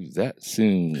into that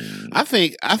soon. I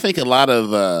think a lot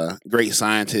of great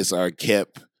scientists are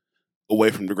kept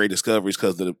away from the great discoveries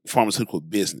because of the pharmaceutical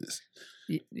business.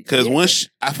 Because once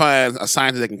I find a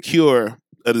scientist that can cure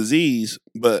a disease,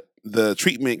 but the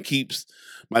treatment keeps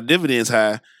my dividends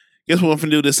high. Guess what I'm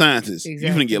finna do to scientists? You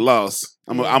Exactly. finna get lost.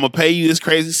 I'm gonna pay you this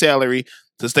crazy salary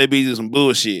to stay busy with some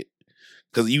bullshit.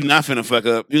 Cause you not finna fuck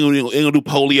up. You ain't gonna do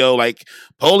polio. Like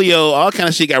polio, all kind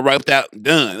of shit got wiped out and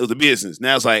done. It was a business.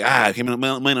 Now it's like, I can't make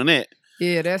money on that.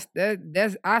 Yeah, that's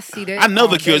I see that. I know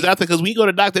the all cure is day. out there because when you go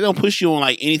to the doctor, they don't push you on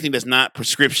like anything that's not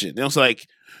prescription. They don't say like,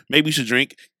 maybe you should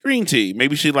drink green tea.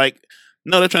 Maybe you should like,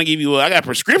 no, they're trying to give you I got a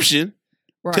prescription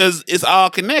Right. because it's all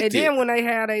connected. And then when they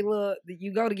have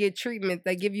you go to get treatment,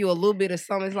 they give you a little bit of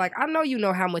something. It's like, I know you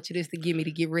know how much it is to give me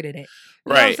to get rid of that. You know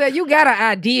what I'm Right. saying? You got an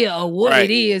idea of what Right.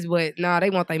 it is, but nah, they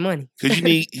want their money. Because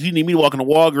you need me to walk into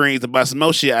Walgreens to buy some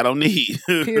more shit I don't need.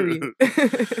 Period. All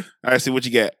right, see what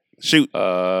you got. Shoot.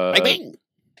 Bang, bang.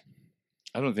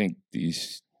 I don't think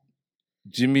these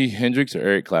Jimi Hendrix or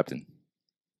Eric Clapton.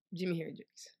 Jimi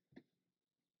Hendrix.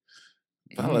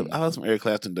 I love some Eric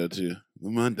Clapton though too.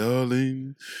 My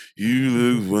darling, you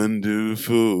look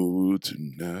wonderful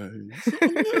tonight.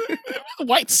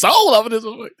 White soul over this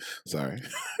one. Sorry.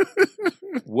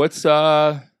 What's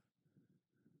your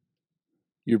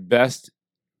best?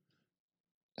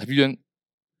 Have you done?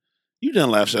 You've done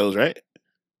live shows, right?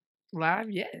 Live,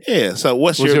 yes. Yeah. So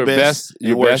what's What's your best?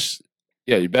 Your worst? best?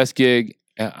 Yeah, your best gig,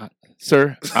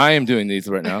 sir. I am doing these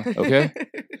right now. Okay.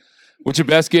 What's your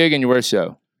best gig and your worst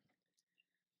show?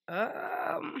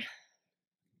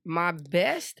 My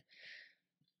best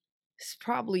is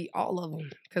probably all of them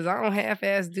because I don't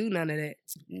half-ass do none of that,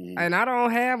 and I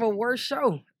don't have a worst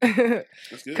show. That's good.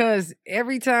 Because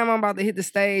every time I'm about to hit the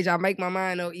stage, I make my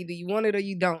mind up. Either you want it or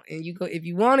you don't. And you go, if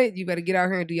you want it, you better get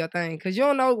out here and do your thing. Because you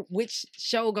don't know which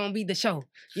show gonna be the show.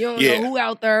 You don't know who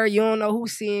out there. You don't know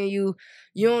who's seeing you.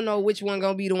 You don't know which one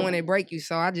gonna be the one that break you.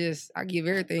 So I give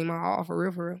everything my all for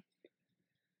real.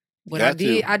 But I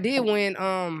did win.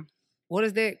 What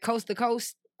is that? Coast to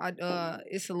Coast.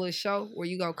 It's a little show where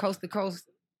you go coast to coast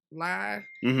live,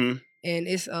 and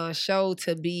it's a show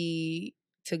to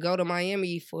go to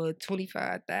Miami for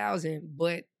 $25,000,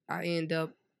 but I end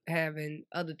up having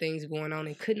other things going on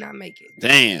and could not make it.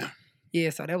 Damn.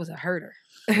 Yeah, so that was a herder.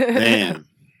 Damn.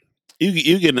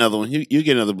 You get another one. You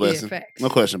get another blessing. Yeah, facts. No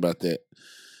question about that.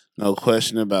 No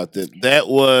question about that. That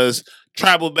was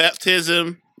Tribal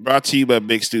Baptism, brought to you by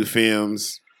Big Stu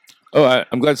Films. Oh,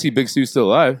 I'm glad to see Big Stu's still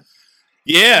alive.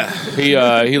 Yeah. He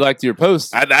liked your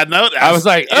post. I know that. I was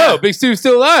like, oh, Big Stu's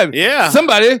still alive. Yeah.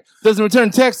 Somebody doesn't return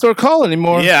text or call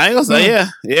anymore. Yeah, I ain't gonna say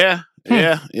yeah.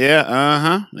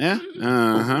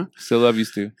 Still love you,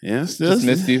 Stu. Yeah, still Just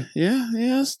missed you.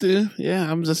 Yeah, Stu. Yeah,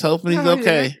 I'm just hoping he's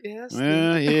okay.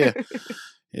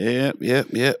 Yeah. Yep.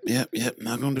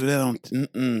 Not gonna do that on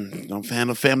don't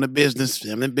handle family business.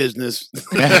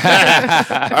 All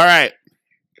right.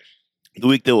 The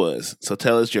week there was. So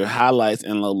tell us your highlights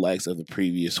and lowlights of the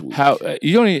previous week. How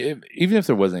you don't even if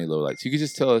there wasn't any lowlights, you could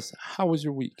just tell us how was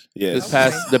your week? Yes.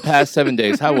 The past 7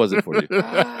 days. How was it for you?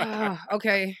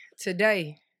 Okay,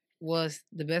 today was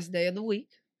the best day of the week.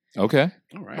 Okay.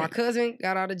 All right. My cousin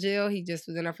got out of jail. He just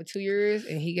was in there for 2 years,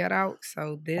 and he got out.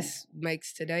 So this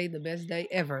makes today the best day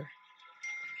ever.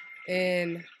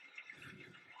 And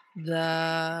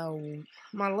my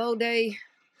low day,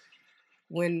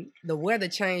 when the weather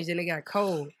changed and it got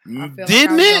cold, I felt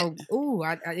Didn't like it?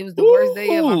 It was the worst day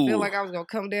ever. I feel like I was gonna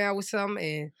come down with something,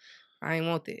 and I ain't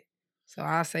want that. So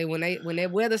I say when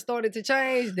that weather started to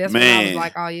change, that's when I was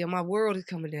like, oh yeah, my world is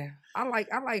coming down. I like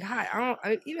hot.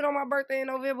 Even on my birthday in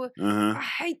November, I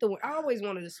hate the winter. I always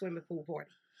wanted a swimming pool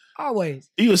party. Always.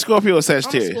 You a Scorpio or I'm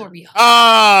Sagittarius? a Scorpio.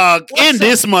 In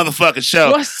this motherfucking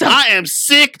show, What's up? I am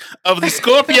sick of the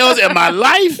Scorpios in my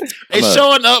life. They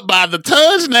showing up by the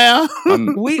tons now.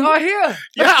 We are here.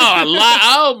 Y'all lie.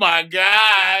 Oh my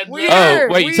God. We here.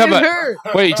 Wait, We you talking here.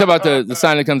 about the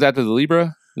sign that comes after the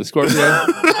Libra? The Scorpio?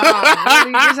 Really? This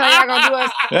how y'all gonna do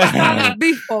us? That's all this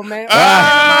beef for, man.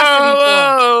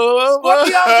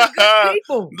 Scorpios are good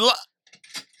people.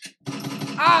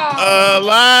 The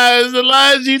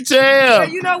lies you tell. Yeah,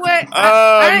 you know what?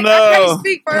 I can't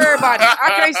speak for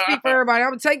everybody. I'm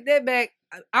gonna take that back.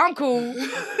 I'm cool.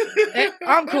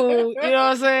 I'm cool. You know what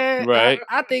I'm saying? Right.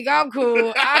 I think I'm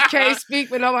cool. I can't speak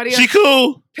for nobody else. She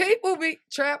cool. People be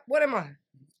trapped. What am I?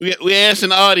 We asking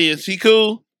the audience. She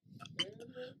cool.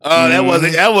 Oh, that was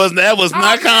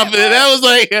not confident. That was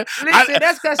like, listen,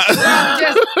 that's because she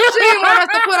didn't want us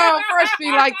to put on Fresh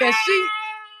Feet like that.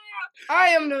 I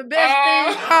am the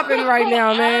best thing popping right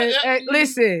now, man. Hey,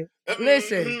 listen.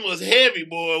 It was heavy,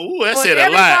 boy. Ooh, that For said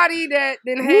a lot. everybody that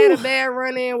then had a bad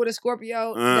run in with a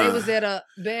Scorpio, they was at a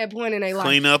bad point in their life.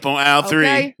 Clean up on aisle 3.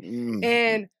 Okay?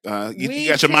 And you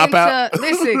got your mop out?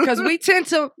 Listen, because we tend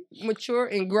to mature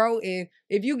and grow. And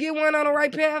if you get one on the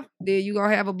right path, then you're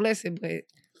going to have a blessing. But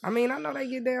I mean, I know they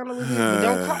get down a little bit, but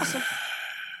don't cross them.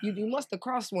 You must have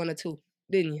crossed one or two,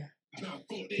 didn't you?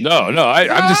 No,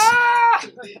 I'm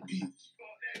just.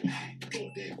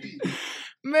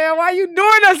 Man, why you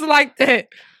doing us like that?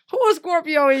 Who was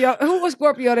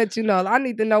Scorpio that you know? I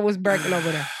need to know what's breaking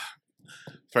over there.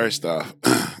 First off,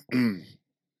 the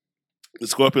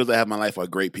Scorpios that have my life are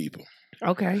great people.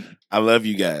 Okay. I love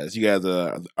you guys. You guys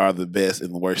are the best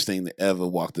and the worst thing to ever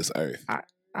walk this earth.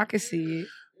 I can see it.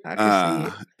 I can see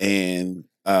it. And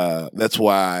that's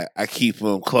why I keep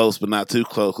them close, but not too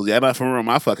close, because y'all not from ruin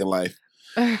my fucking life.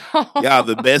 Y'all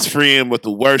the best friend with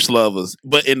the worst lovers,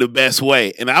 but in the best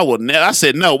way. And I will never. I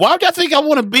said no. Why would y'all think I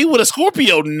want to be with a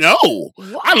Scorpio? No,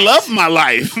 What? I love my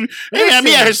life. They got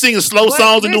me out here singing slow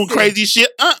songs and doing crazy shit.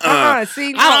 See, I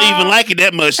don't even like it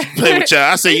that much to play with y'all.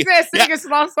 I say, he said singing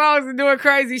slow songs and doing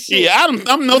crazy shit. yeah,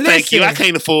 I'm no thank you. I Listen.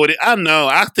 can't afford it. I know.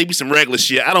 I think me some regular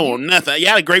shit. I don't want nothing.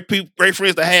 Y'all are great people, great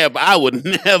friends to have, but I would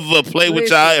never play with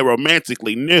y'all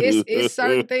romantically. No, It's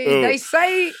certain things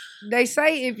they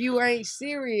say if you ain't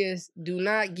serious, do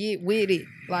not get with it.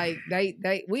 Like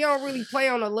we don't really play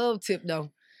on a love tip though.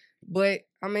 But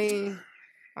I mean,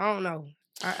 I don't know.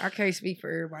 I can't speak for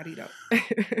everybody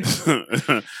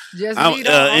though. Just me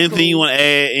though. Anything you want to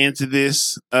add into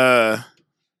this?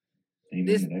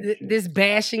 This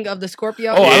bashing of the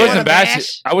Scorpio. Oh, You I wanna wasn't bashing.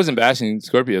 bash? I wasn't bashing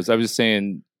Scorpios. I was just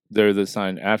saying they're the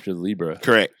sign after the Libra.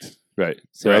 Correct. Right.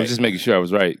 So I was just making sure I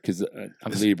was right because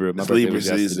I'm Libra. My it's birthday Libra was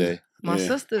season. yesterday. My Yeah.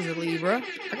 sister's a Libra.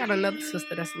 I got another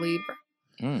sister that's a Libra.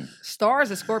 Mm. Star's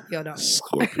a Scorpio though.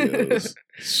 Scorpios.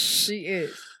 She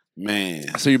is.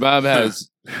 Man. So your Bob has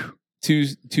two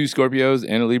Scorpios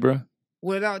and a Libra.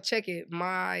 Without check it,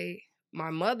 my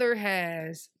mother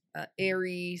has a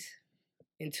Aries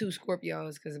and 2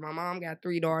 Scorpios because my mom got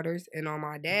 3 daughters, and on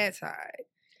my dad's side,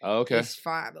 Oh, okay. it's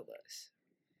 5 of us.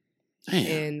 Damn.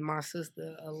 And my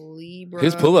sister a Libra.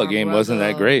 His pull-up my game wasn't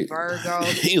that brother, great. Virgo.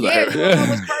 He was Yeah, like- pull-up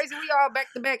was crazy. We all back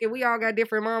to back, and we all got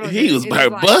different mamas. He was And by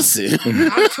it's like, busting.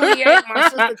 I'm 28, my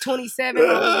sister 27,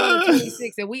 my brother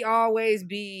 26, and we always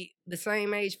be the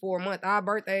same age for a month. Our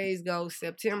birthdays go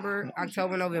September,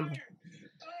 October, November.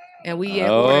 And we in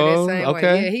order that same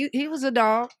okay. way. Yeah, he was a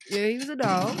dog. Yeah, he was a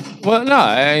dog. Well, no,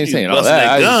 I ain't He saying all busting that. that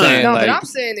I was just gun. saying, No, like, but I'm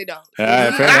saying it though. All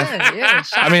right, fair enough. Yeah,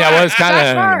 shots I mean, I was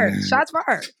kinda- Shots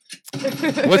fired.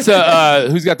 what's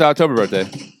who's got the October birthday?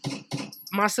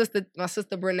 my sister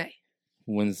Brene.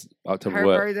 When's October Her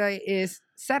what? birthday is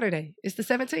Saturday. It's the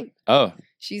 17th. Oh,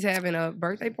 She's having a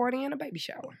birthday party and a baby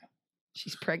shower.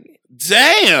 She's pregnant.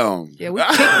 Damn. Yeah, we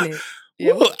kicking it.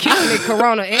 Yeah, we kicking it,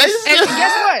 Corona. And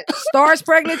guess what? Star's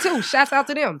pregnant too. Shouts out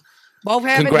to them. Both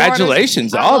having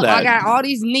congratulations, daughters. all I that. got all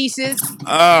these nieces.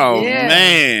 Oh Yeah.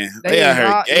 man. They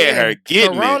out here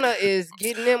getting Corona it. is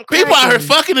getting them. People out here cracking.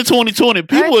 fucking in 2020.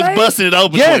 People Ain't was they? busting it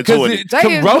open yeah, 2020. because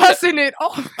They is Corona. busting it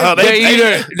off. Oh,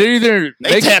 They they either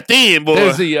they tapped in, boy.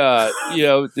 There's the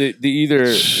the either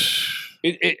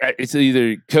it's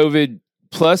either COVID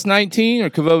plus 19 or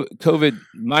COVID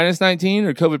minus 19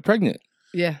 or COVID pregnant.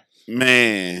 Yeah.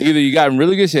 Man. Either you got in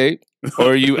really good shape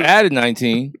or you added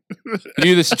 19. You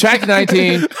either subtracted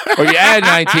 19 or you added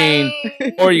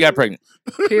 19 or you got pregnant.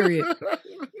 Period.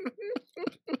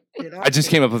 I just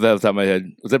came up with that off the top of my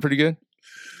head. Was that pretty good?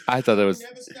 I thought that was.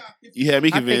 You had me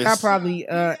I think convinced. I probably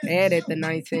added the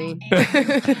 19.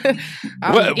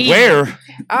 Where?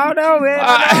 I don't know, man.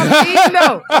 I'm eating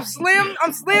though.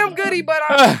 I'm slim goody, but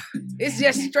it's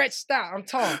just stretched out. I'm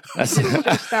tall. It's just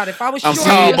stretched out. If I was I'm short,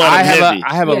 tall, you'd but say- I'm heavy.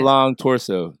 I have a Yeah. long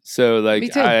torso, so Me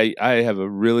like too. I have a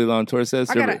really long torso.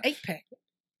 So I got an 8-pack.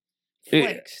 It-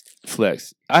 Flexed.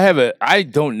 flex. I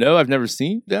don't know. I've never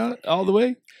seen down all the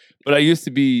way, but I used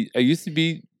to be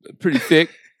pretty thick.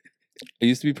 I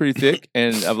used to be pretty thick,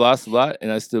 and I've lost a lot,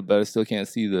 and I still can't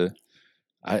see the.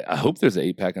 I hope there's an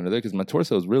 8-pack under there because my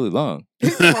torso is really long. in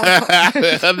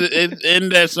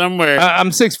there somewhere.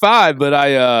 I'm 6'5", but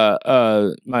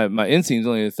my inseam's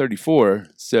only at 34,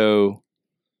 so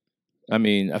I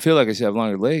mean I feel like I should have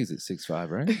longer legs at 6'5",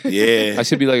 right? Yeah. I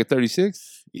should be like a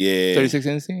 36, Yeah. 36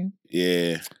 inseam.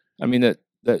 Yeah. I mean that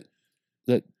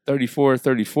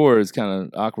 34 is kind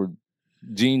of awkward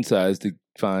jean size to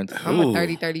find. I'm a Ooh.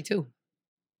 30-32.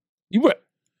 You were.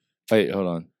 Wait, hold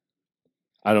on.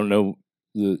 I don't know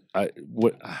I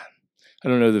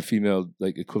don't know the female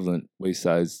like equivalent waist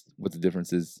size. What the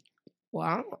difference is?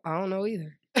 Well, I don't know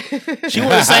either. She wore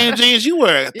the same jeans you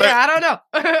wear. Yeah, I don't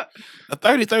know. A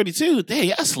 30, 32. Damn,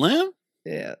 y'all slim.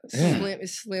 Yeah, Yeah.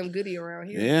 it's slim goody around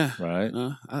here. Yeah. Right.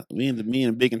 Me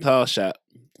and Big and Tall shop.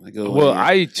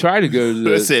 I try to go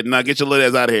to I said, "Nah, get your little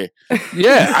ass out of here."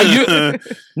 Yeah,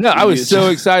 I was so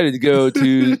excited to go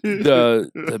to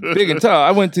the Big and Tall.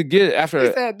 I went to get after.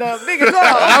 He said the Big and Tall.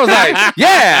 I was like,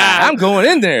 "Yeah, I'm going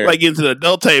in there." Like getting to the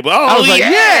adult table. Oh, I was like,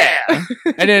 yeah.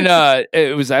 And then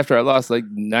it was after I lost like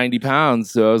 90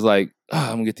 pounds, so I was like, I'm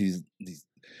gonna get these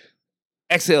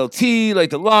XLT, like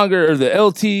the longer or the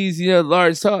LTs,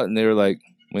 large tall, and they were like,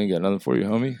 "We ain't got nothing for you,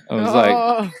 homie." I was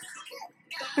like,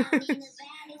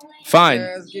 "Fine."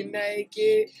 Girls get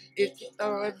naked. If you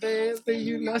throw it dance, then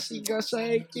you know she gonna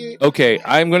shake it. Okay,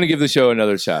 I'm gonna give the show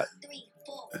another shot.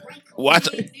 Watch.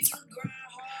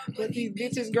 But these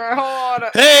bitches grind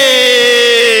harder. Hey!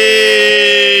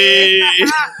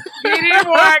 Get it,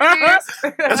 Marcus.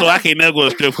 That's why I can't never go to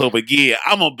a strip club again.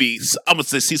 I'm gonna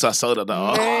say Seaside Soda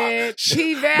though. Man,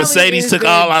 P-Valley Mercedes is took the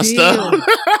all our deal. stuff.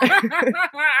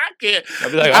 I can't. I'll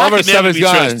be like, all of our stuff is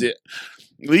gone. Trusted.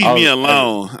 Leave me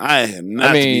alone. I am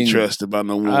not to be trusted by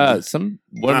no woman. I'm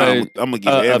gonna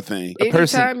give everything.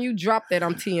 Anytime you drop that,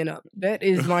 I'm teeing up. That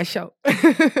is my show.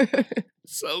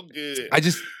 So good.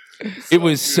 It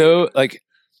was so like,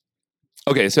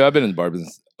 okay, so I've been in the bar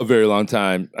business a very long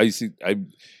time. I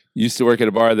used to work at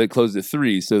a bar that closed at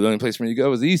 3, so the only place for me to go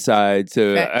was the East Side.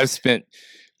 So I've spent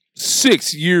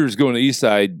 6 years going to the East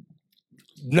Side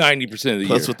 90% of the year.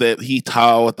 Plus with that, he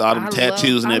tall with all them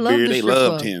tattoos and that beard. They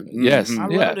loved him. Yes. I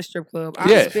love the strip club.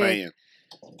 I spent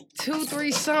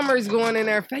 2-3 summers going in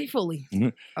there faithfully.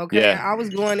 Okay, I was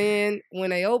going in when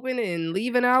they opened and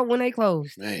leaving out when they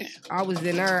closed. Man, I was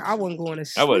in there. I wasn't going to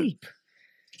sleep.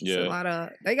 Yeah, a lot of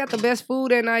they got the best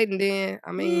food at night, and then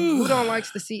who don't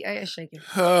likes to see ass shaking?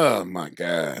 Oh my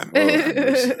God,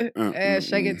 ass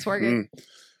shaking, twerking.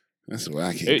 That's why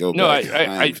I can't go no,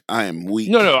 back. I am weak.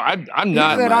 No, I'm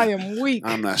not. He said I am weak.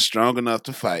 I'm not strong enough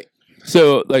to fight.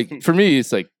 So, like, for me,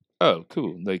 it's like, oh,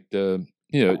 cool. Like,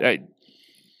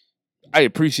 I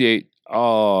appreciate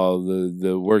all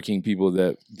the working people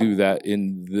that do that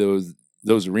in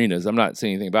those arenas. I'm not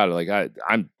saying anything about it. Like,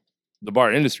 I'm the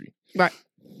bar industry. Right.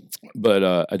 But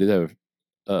I did have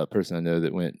a person I know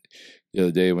that went the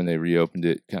other day when they reopened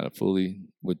it kind of fully,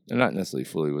 with not necessarily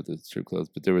fully with the strip clubs,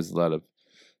 but there was a lot of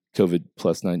COVID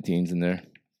plus 19s in there as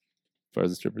far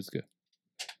as the strippers go.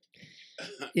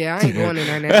 Yeah, I ain't going in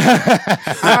there now.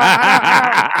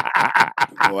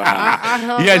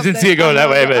 Wow. You guys didn't see it going that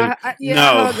way, but I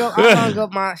hung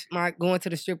up my going to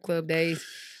the strip club days.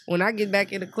 When I get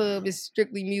back in the club, it's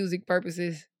strictly music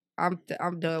purposes. I'm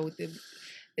done with it.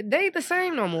 They ain't the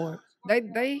same no more.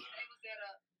 They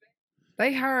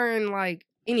hiring like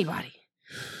anybody.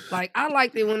 Like I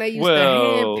liked it when they used to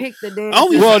handpick the dancers.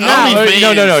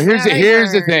 No.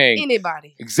 Here's the thing.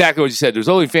 Anybody. Exactly what you said. There's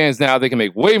OnlyFans now. They can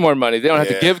make way more money. They don't have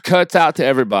to give cuts out to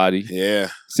everybody. Yeah.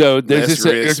 So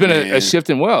there's been a shift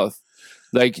in wealth.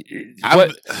 Like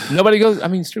nobody goes. I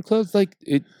mean, strip clubs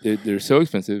they're so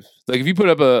expensive. Like if you put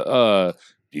up a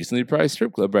decently priced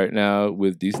strip club right now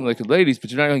with decent looking ladies,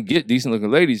 but you're not going to get decent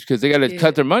looking ladies because they got to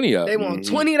cut their money up. They want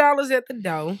 $20 at the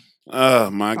door. Oh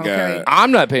my God!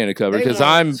 I'm not paying a cover because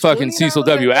I'm fucking Cecil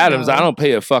W. Adams. I don't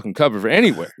pay a fucking cover for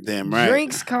anywhere. Damn right.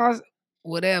 Drinks cost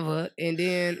whatever, and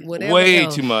then whatever way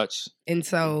else. Too much. And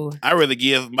so I rather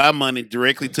give my money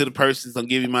directly to the person than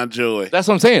give you my joy. That's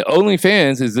what I'm saying.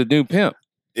 OnlyFans is the new pimp.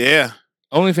 Yeah.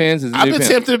 OnlyFans is the new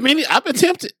pimp. I've been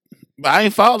tempted. But I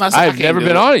ain't falling. I've never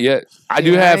been on it yet. I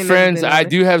do have friends. I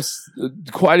do have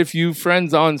quite a few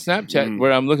friends on Snapchat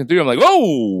where I'm looking through. I'm like,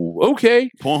 oh,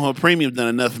 okay. Pornhub Premium done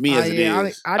enough for me as it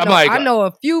is. I know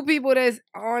a few people that's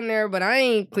on there, but I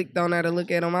ain't clicked on that to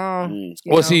look at them all.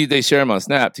 See, they share them on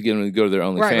Snap to get them to go to their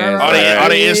OnlyFans. Or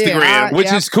their Instagram.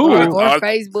 Which is cool. Or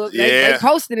Facebook. They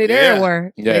posted it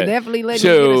everywhere. Yeah. They definitely let you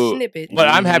get a snippet. But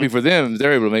I'm happy for them.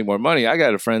 They're able to make more money. I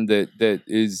got a friend that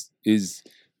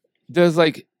does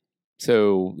like,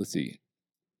 so let's see.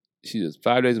 She does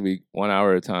 5 days a week, 1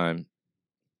 hour at a time,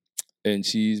 and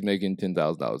she's making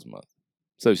 $10,000 a month.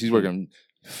 So she's working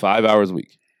 5 hours a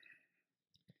week.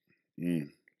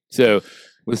 So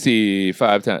let's see,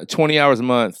 5 times 20 hours a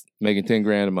month, making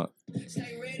 $10,000 a month.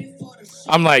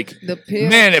 I'm like,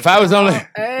 man, if I was only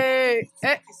hey.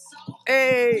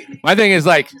 My thing is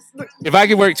like, if I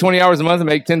could work 20 hours a month and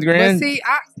make $10,000. But see,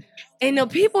 and the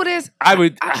people that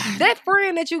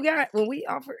friend that you got when we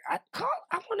offer, I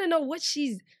want to know what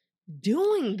she's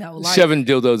doing though. Like, shoving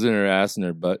dildos in her ass and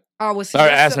her butt. Oh, was or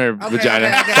ass in her vagina.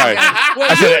 Okay. Sorry.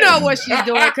 Well, you know what she's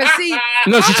doing, cause see,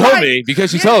 no, she told me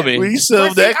because she told me. We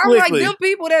solved that quickly. I'm like, them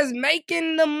people that's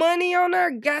making the money on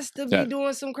there got to be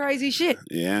doing some crazy shit.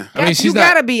 Yeah, I mean, you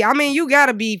gotta be. I mean, you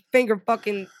gotta be finger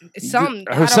fucking something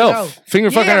herself. Finger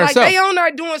fucking herself. Like they on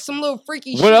there doing some little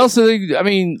freaky shit. What else are they? I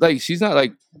mean, like she's not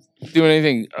like doing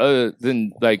anything other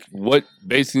than like what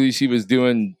basically she was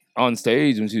doing on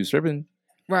stage when she was stripping.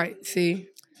 Right. See,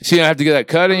 she didn't have to get that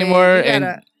cut anymore, you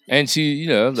gotta, and she, you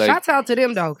know, like shouts out to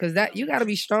them though, because that you got to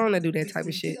be strong to do that type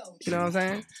of shit. You know what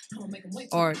I'm saying?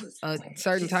 Or a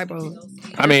certain type of.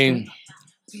 I mean,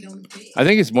 I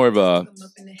think it's more of a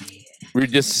we're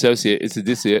disassociate. It's a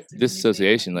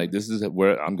disassociation. Like this is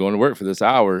where I'm going to work for this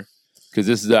hour because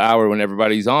this is the hour when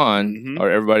everybody's on or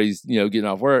everybody's getting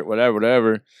off work,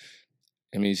 whatever.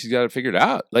 I mean, she's got to figure it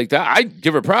out. Like that, I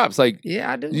give her props. Like,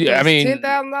 yeah, I do. Yeah, I mean,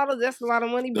 $10,000. That's a lot of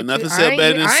money. But nothing said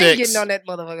better than I sex. ain't getting on that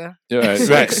motherfucker. Right,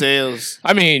 sex sales.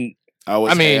 I mean,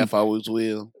 always half, always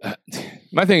will.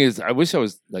 My thing is, I wish I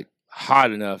was like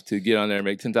hot enough to get on there and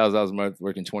make $10,000 a month,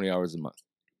 working 20 hours a month.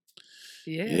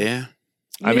 Yeah.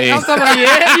 I mean, I'm talking about, you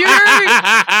heard me?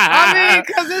 I mean,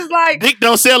 because it's like dick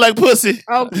don't sell like pussy,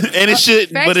 and it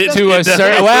shouldn't. But it to a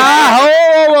certain.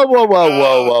 Whoa.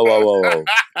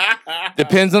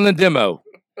 Depends on the demo,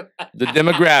 the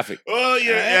demographic. Oh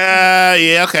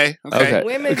yeah, okay.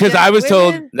 Because I was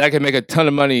told that I could make a ton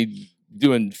of money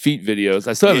doing feet videos.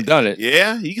 I still haven't done it.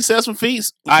 Yeah, you can sell some feet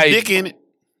with dick in it.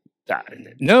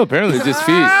 No, apparently it's just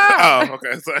feet. Oh,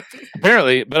 okay. Sorry.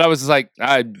 Apparently, but I was just like,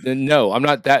 no, I'm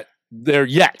not that there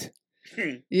yet.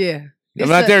 Yeah. I'm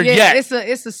not there yet.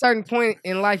 It's a certain point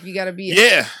in life you got to be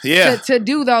at. Yeah. To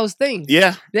do those things.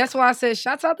 Yeah. That's why I said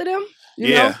shouts out to them.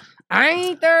 You know, I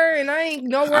ain't there and I ain't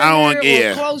nowhere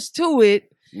near or close to it.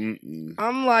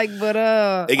 I'm like, but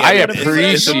I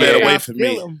appreciate it's a better way for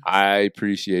me. I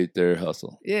appreciate their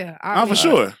hustle. Yeah, for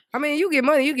sure. I mean, you get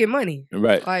money.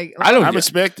 Right. Like I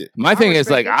respect it. My thing is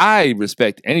like I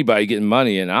respect anybody getting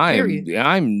money, and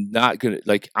I'm not gonna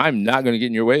get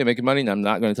in your way of making money, and I'm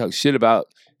not gonna talk shit about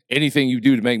anything you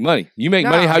do to make money. You make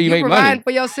money how you make money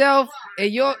for yourself, and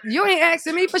you ain't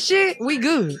asking me for shit. We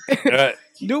good. Right.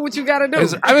 Do what you gotta do.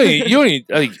 I mean, you don't need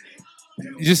like.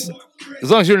 Just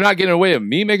as long as you're not getting in the way of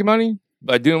me making money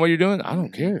by doing what you're doing, I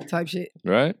don't care. Type shit.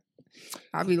 Right?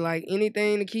 I be like,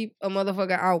 anything to keep a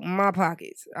motherfucker out my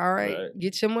pockets. All right.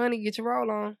 Get your money, get your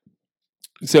roll on.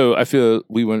 So I feel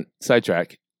we went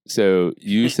sidetrack. So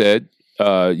you said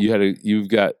you've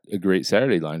got a great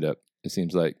Saturday lined up, it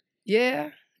seems like. Yeah.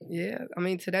 I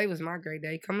mean, today was my great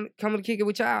day. Coming to kick it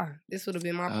with y'all. This would have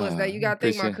been my plus day. You gotta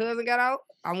think my cousin got out.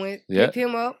 I went, picked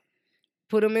him up,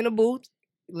 put him in a booth.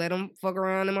 Let them fuck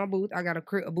around in my booth. I got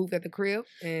a booth at the crib,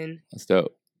 and that's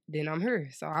dope. Then I'm here,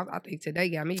 so I think today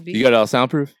got me beat. You got it all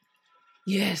soundproof?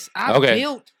 Yes, I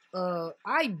built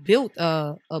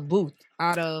a booth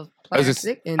out of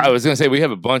plastic. I was gonna say we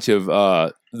have a bunch of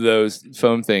those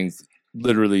foam things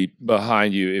literally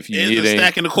behind you. If you need a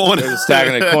stack in the corner, there's a stack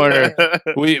in the corner.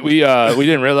 We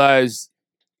didn't realize.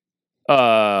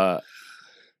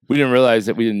 We didn't realize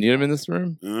that we didn't need them in this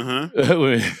room.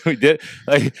 We did.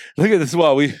 Like, look at this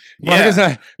wall. Marcus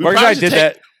and I did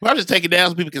that. We'll just take it down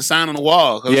so people can sign on the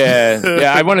wall.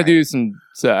 Yeah. I want to do some.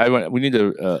 We need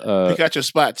to pick out your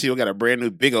spot too. I got a brand new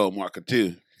big old marker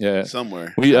too. Yeah,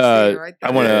 somewhere.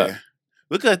 I want to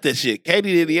look at that shit.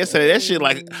 Katie did it yesterday. That shit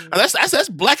like that's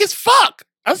black as fuck.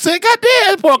 I said,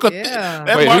 goddamn, marker.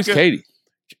 Yeah. Wait, who's Katie?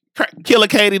 Killer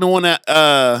Katie, the one that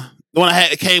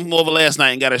had came over last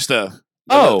night and got her stuff.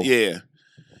 Oh yeah,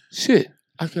 shit!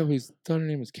 I thought her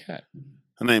name was Kat.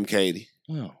 Her name Katie.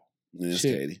 Oh, yeah, it's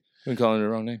Katie. I've been calling her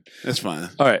the wrong name. That's fine.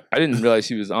 All right, I didn't realize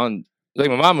she was on. Like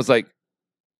my mom was like,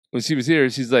 when she was here,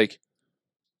 she's like,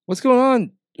 "What's going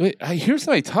on? Wait, I hear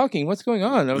somebody talking. What's going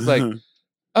on?" And I was like,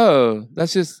 "Oh,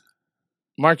 that's just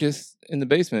Marcus in the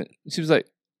basement." She was like,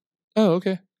 "Oh,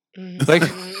 okay." Like,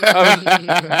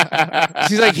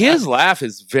 she's like, his laugh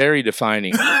is very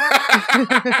defining.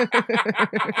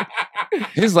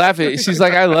 His laugh, she's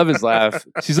like, I love his laugh.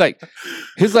 She's like,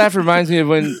 his laugh reminds me of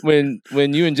when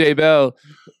you and Jay Bell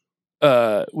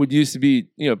would used to be,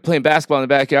 playing basketball in the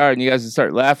backyard, and you guys would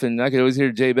start laughing. And I could always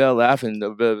hear Jay Bell laughing.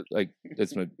 Like,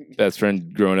 that's my best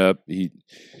friend growing up.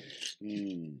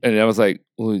 And I was like,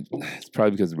 well, it's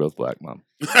probably because they're both black, Mom.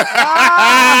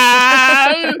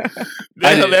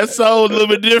 That sound a little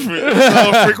bit different.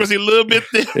 Sound frequency a little bit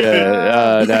different.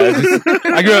 Yeah,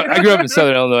 I grew up in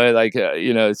Southern Illinois. Like,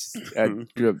 I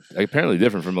grew up apparently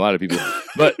different from a lot of people.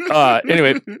 But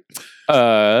anyway,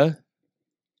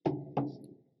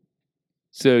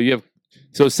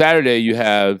 so Saturday you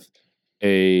have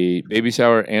a baby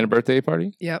shower and a birthday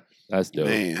party. Yep. That's dope.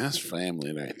 Man, that's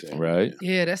family right there. Right?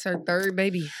 Yeah, that's her third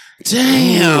baby.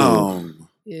 Damn.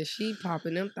 Yeah, she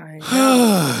popping them things.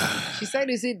 She said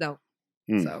this it though.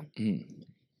 So,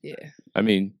 yeah. I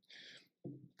mean,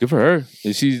 good for her.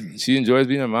 If she enjoys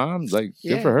being a mom, like,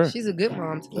 good for her. She's a good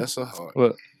mom too. That's a hard.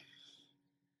 Well,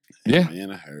 Yeah.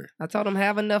 Man, I heard. I told him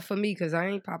have enough for me because I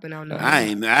ain't popping out no. I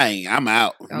ain't. I'm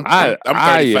out. Okay. I'm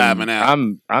 35 and out.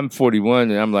 I'm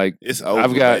 41 and I'm like, It's over,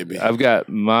 baby. I've got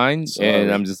mine, Sorry.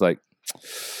 and I'm just like,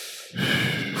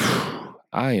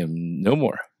 I am no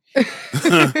more. My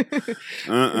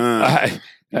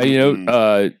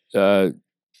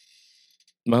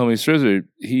homie Strizzer,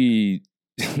 he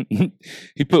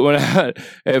put one out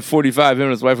at 45. Him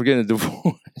and his wife were getting a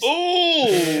divorce.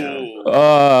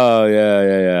 Oh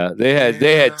yeah. They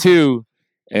had two,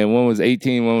 and one was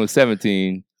 18, one was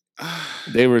 17.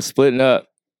 They were splitting up.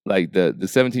 Like the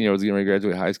 17-year-old was getting ready to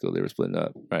graduate high school. They were splitting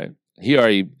up. Right. He had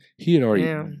already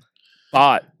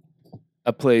bought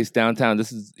a place downtown.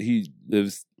 He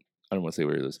lives. I don't want to say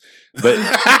where he lives, but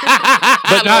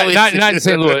not in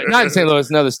St. Louis. Not in St. Louis,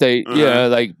 another state. Yeah,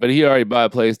 but he already bought a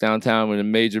place downtown in a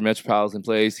major metropolitan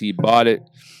place. He bought it,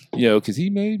 because he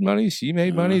made money, she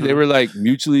made money. They were like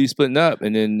mutually splitting up,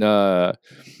 and then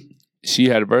she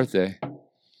had a birthday.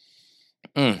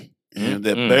 And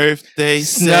the birthday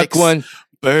snuck sex. one.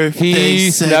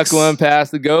 Birthday sex. Snuck one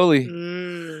past the goalie.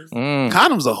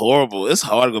 Condoms are horrible. It's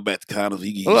hard to go back to condoms.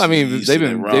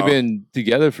 They've been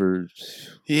together for.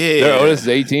 Yeah. Their oldest is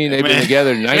 18. They've been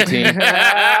together 19.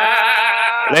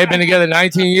 They've been together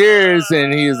 19 years,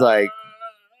 and he's like,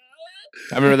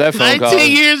 I remember that phone 19 call.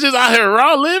 19 years just out here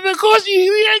raw living. Of course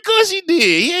he did.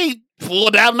 He ain't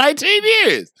pulled out 19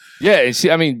 years. Yeah, and it's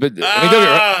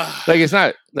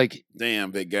not like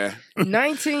damn big guy.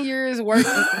 19 years worth,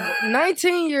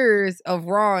 19 years of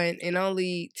rawing and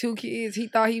only 2 kids. He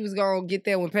thought he was gonna get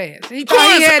that one passed. He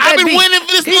thought he had that. I've been winning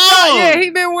for this long.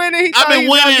 He been winning. I've been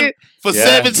winning for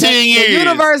 17 years. The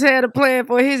universe had a plan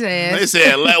for his ass. They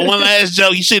said one last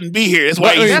joke. You shouldn't be here. That's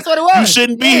why. That's what it was. You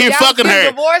shouldn't be here fucking her.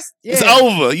 Divorced? It's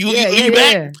over. You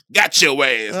back. Got your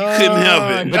ass. You couldn't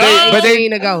help it. But they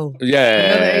 18 ago.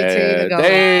 Yeah. Another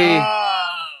 18 ago.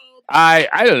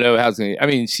 I don't know how it's gonna. I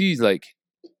mean, she's like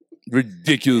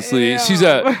ridiculously.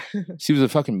 Yeah. She was a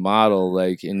fucking model.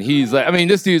 Like, and he's like. I mean,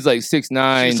 this dude's like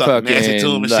 6'9", fucking nasty to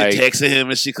him and like, she texted him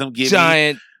and she come get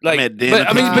giant. Me. Like,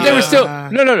 but they were still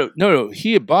no.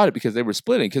 He had bought it because they were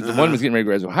splitting because the one was getting ready to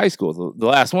graduate high school, the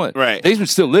last one. Right. They were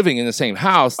still living in the same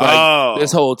house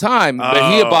this whole time,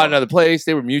 but he had bought another place.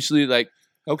 They were mutually like,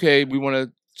 okay, we want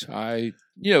to try.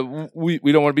 We don't want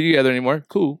to be together anymore.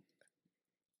 Cool.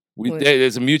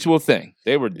 It's a mutual thing.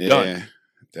 They were done.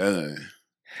 And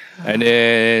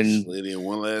then slid in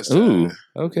one last time. Ooh,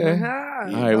 okay. All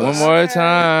right, one more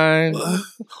time.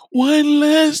 One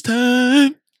last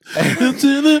time. He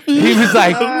was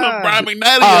like,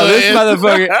 "Oh, this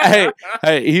motherfucker!"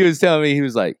 Hey, he was telling me, he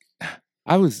was like,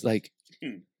 "I was like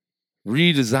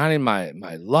redesigning my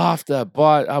loft that I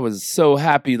bought. I was so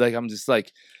happy. Like, I'm just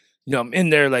like." I'm in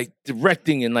there like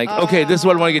directing and like, okay, this is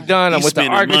what I want to get done. I'm with the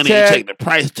architect. Money and take the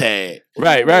price tag.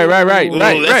 Right. Ooh, Right. He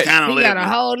got a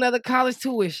whole nother college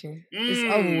tuition.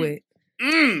 It's over with.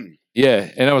 Yeah,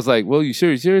 and I was like, "Well, you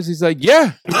sure? You serious?" He's like,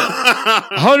 "Yeah,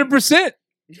 100%."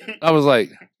 I was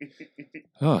like,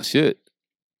 "Oh shit."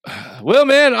 Well,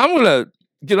 man, I'm gonna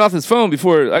get off this phone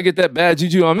before I get that bad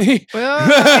juju on me.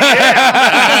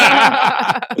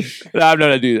 I've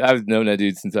known that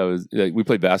dude since I was like, we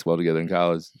played basketball together in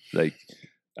college. Like,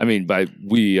 I mean, by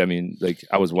we, I mean like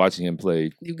I was watching him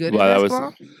play. You good at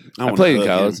basketball? I played in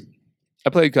college.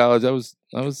 I played in college. I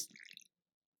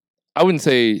wouldn't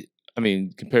say. I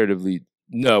mean, comparatively,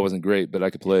 no, I wasn't great, but I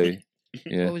could play.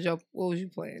 Yeah. What was you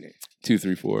playing at? 2,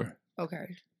 3, 4. Okay.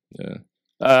 Yeah.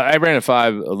 I ran a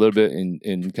 5 a little bit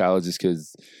in college just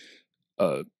because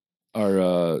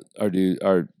our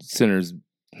centers,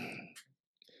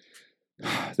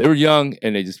 they were young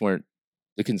and they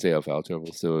couldn't stay out foul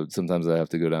trouble. So sometimes I have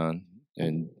to go down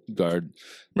and guard. I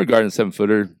remember guarding a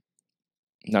 7-footer,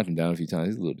 knocked him down a few times.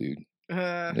 He's a little dude.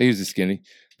 He was just skinny.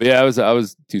 But yeah, I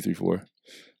was 2, 3, 4.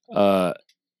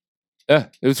 Yeah,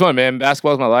 it was fun, man.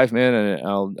 Basketball's my life, man. And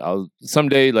I'll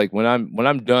someday, like when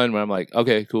I'm done, when I'm like,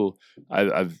 okay, cool,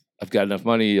 I've got enough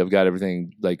money, I've got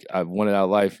everything, like I've wanted out of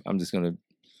life. I'm just gonna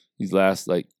these last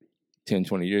like 10,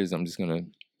 20 years, I'm just gonna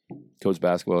coach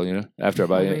basketball. After I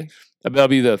buy it, I'll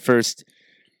be the first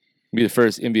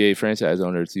NBA franchise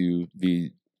owner to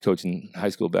be coaching high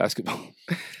school basketball.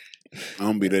 I'm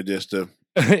gonna be there just to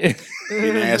be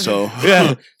an asshole.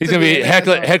 Yeah, he's gonna be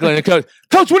heckling the coach.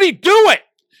 Coach, what are you doing?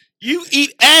 You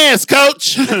eat ass,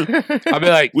 coach. I'll be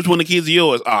like, which one of the kids are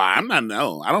yours? Oh, I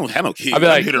don't have no kids. I'll be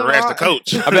like, I'm here to harass the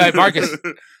coach. I'll be like, Marcus,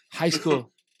 high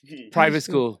school, private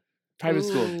school. I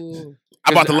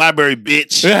bought the library,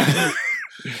 bitch.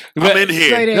 I'm in here.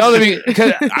 Say that. No, let me,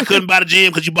 'cause- I couldn't buy the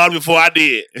gym because you bought it before I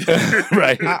did.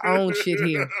 right. I own shit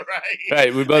here.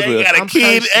 Right. We both Ain't will. got a I'm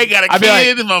kid. thirsty. Ain't got a I'd be like,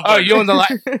 kid. oh, you own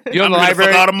the you own the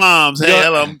library? Fuck all the moms. Hey, You-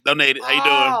 hello, I'm donated.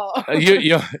 How you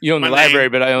doing? Oh. You own the My library,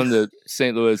 name. but I own the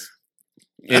St. Louis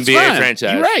That's NBA fine.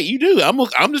 franchise. You're right. You do. I'm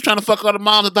just trying to fuck all the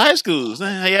moms at the high schools.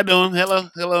 Hey, how y'all doing? Hello.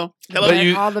 But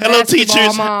you- all the hello, basketball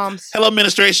teachers. moms. Hello,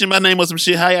 administration. My name was some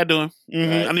shit. How y'all doing?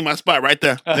 Right. I need my spot right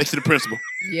there next to the principal.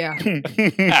 Yeah.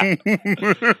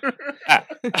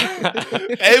 Hey,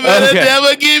 man, Okay.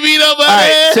 never give me nobody. All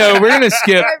right, so we're gonna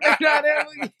skip.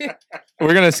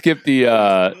 We're gonna skip the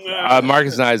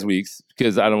Marcus and I's weeks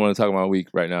because I don't want to talk about my week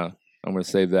right now. I'm gonna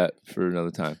save that for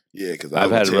another time. Yeah, because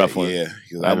I've had a rough one. Yeah,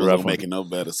 because I I had a rough wasn't one. making no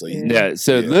better. So you Yeah.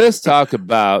 So Yeah. let's talk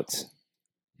about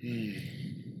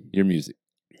your music.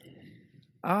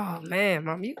 Oh man,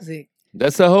 my music.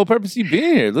 That's the whole purpose of you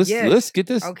being here. Let's get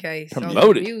this. Okay, so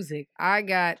promote it. music. I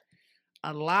got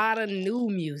a lot of new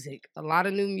music.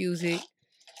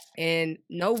 And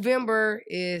November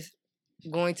is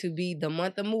going to be the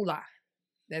month of Mulah.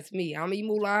 That's me. I'm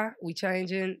Mulah. We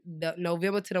changing the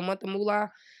November to the month of Mulah.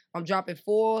 I'm dropping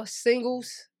 4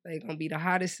 singles. They're gonna be the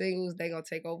hottest singles. They're gonna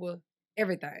take over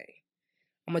everything.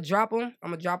 I'm gonna drop them.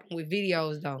 With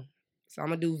videos though. So I'm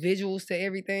gonna do visuals to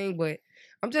everything. But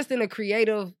I'm just in a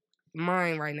creative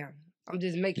mind right now. I'm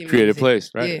just making Creative music.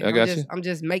 place, right? Yeah, I got you. I'm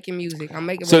just making music. I'm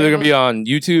making. So they're gonna be whatever. on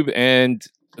YouTube and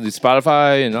the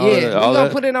Spotify and all Yeah, that. we're All gonna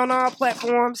that, put it on all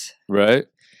platforms. right?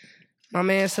 My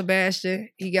man Sebastian,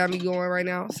 he got me going right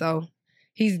now. So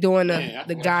he's doing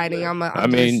the guiding.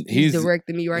 He's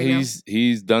directing me right now.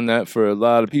 He's done that for a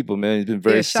lot of people, man. He's been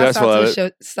very Yeah, successful at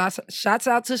it. Shouts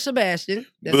out to Sebastian.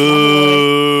 That's my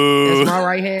boy. That's Boo. my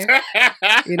right hand.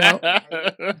 You know?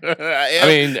 I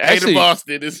mean, Hater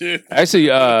Boston is here. Actually,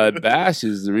 Bash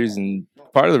is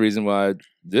part of the reason why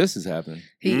this is happening.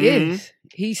 He Mhm. is.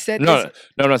 He said No, this.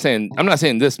 I'm not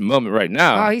saying this moment right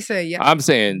now. Oh, he said, yeah. I'm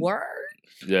saying, Word.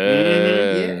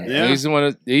 yeah, Yeah. he's the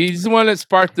one that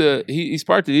sparked the. He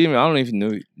sparked the email. I don't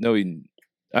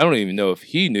even know if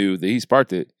he knew that he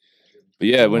sparked it. But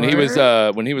yeah, when he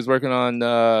was working on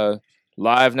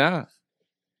Live Now.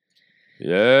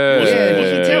 Yeah.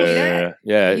 Yeah, he tell me that.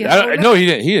 Yeah. He told No, that.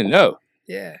 he didn't know.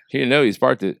 Yeah. He didn't know he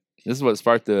sparked it. This is what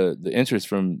sparked the interest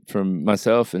from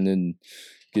myself, and then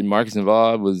getting Marcus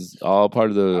involved was all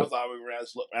part of I the. was always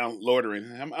around loitering.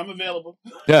 I'm available.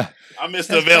 Yeah. I'm Mr.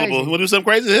 That's Available. crazy. You want to do something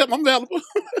crazy? Yep, I'm available.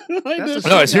 That's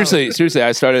No, No. seriously.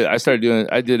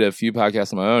 I did a few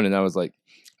podcasts on my own, and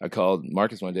I called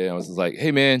Marcus one day. And I was just like,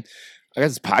 "Hey, man, I got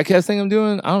this podcast thing I'm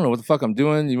doing. I don't know what the fuck I'm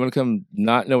doing. You want to come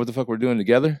not know what the fuck we're doing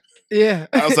together?" Yeah.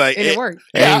 I was like, and it worked.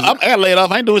 Yeah, I got laid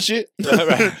off. I ain't doing shit.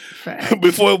 Fact.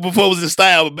 before it was in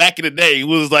style, but back in the day, it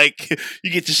was like you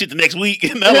get your shit the next week,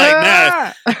 and I'm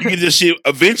like, nah, you get this shit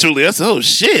eventually. I said, oh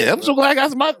shit, I'm so glad I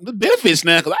got some benefits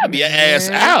now because I'd be an ass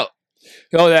Man. out.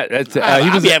 Oh, that's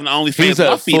I'd be having OnlyFans he was with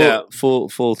my a feet out. full.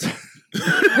 He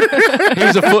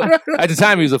was at the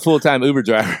time. He was a full-time Uber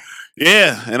driver.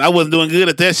 Yeah, and I wasn't doing good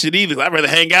at that shit either. I'd rather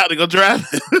hang out than go drive.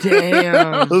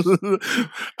 Damn.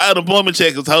 Unemployment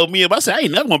checkers told me, I said, I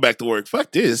ain't never going back to work.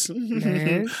 Fuck this.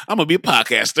 Man. I'm going to be a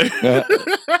podcaster.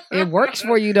 It works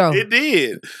for you though. It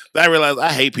did. But I realized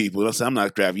I hate people. I said, I'm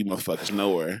not driving you motherfuckers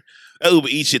nowhere. That Uber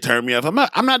Eats shit turned me off. I'm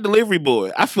not delivery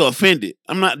boy. I feel offended.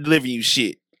 I'm not delivering you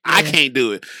shit. I can't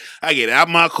do it. I get out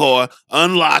my car,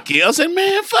 unlock it. I say,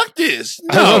 man, fuck this.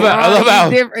 I love No. that. I love how-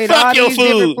 In Fuck all your these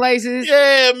different food. places.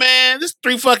 Yeah, man. This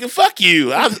 3 fucking fuck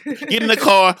you. I get in the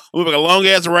car. We make a long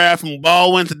ass ride from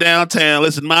Baldwin to downtown.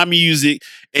 Listen to my music.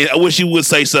 And I wish you would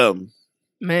say something.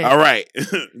 Man. All right.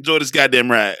 Enjoy this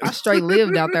goddamn ride. I straight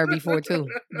lived out there before too.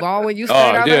 Baldwin, you stayed Oh,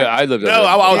 out yeah, there? I lived. No,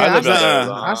 out there. I lived out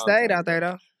there. uh, I stayed out there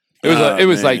though. It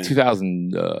was like man.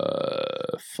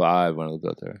 2005 when I lived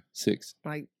out there. 6.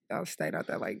 Like I stayed out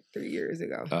there like 3 years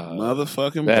ago.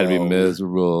 Motherfucking That'd be Baldwin.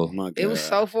 miserable. Oh, my God. It was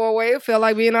so far away. It felt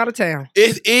like being out of town.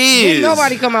 It is. Didn't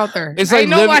nobody come out there. It's Ain't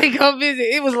like nobody come visit.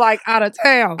 It was like out of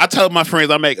town. I told my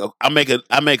friends I make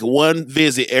one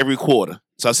visit every quarter.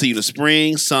 So I see you the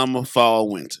spring, summer, fall,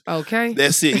 winter. Okay.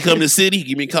 That's it. You come to the city,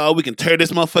 give me a call. We can tear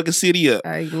this motherfucking city up.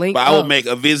 Hey, link But I will up. make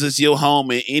a visit to your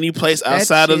home in any place That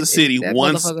outside of the shit city is- that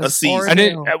once motherfucker a season. far And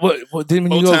then, Hell. then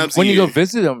when 4 you go times a year.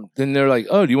 visit them, then they're like,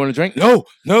 "Oh, do you want a drink?" No.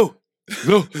 The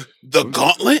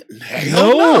gauntlet?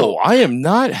 Hell No, no. I am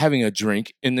not having a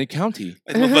drink in the county.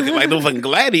 Like no fucking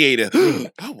gladiator.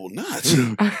 I will not.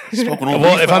 Spoken on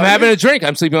Well, me, if I'm father. having a drink,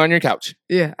 I'm sleeping on your couch.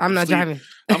 Yeah, I'm not Sleep. driving.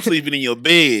 I'm sleeping in your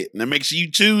bed. Now make sure you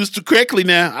choose to correctly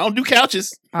now. I don't do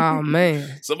couches. Oh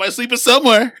man. Somebody sleeping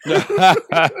somewhere.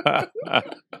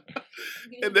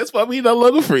 And that's why we no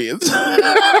longer friends.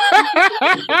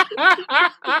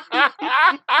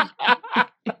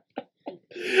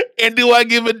 And do I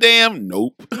give a damn?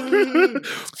 Nope.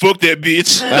 Fuck that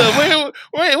bitch.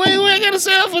 Wait. I gotta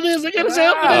sell for this.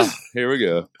 Here we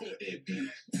go.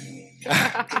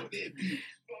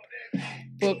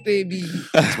 Fuck baby.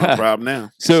 That's my problem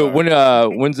now. So when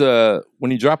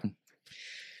you dropping?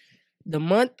 The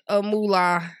month of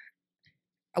Mulah,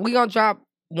 we gonna drop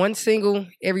one single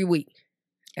every week.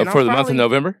 And For the month of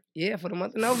November? Yeah, for the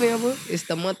month of November. It's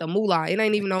the month of Mulah. It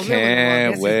ain't even November.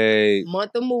 Can't wait.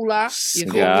 Month of Mulah. You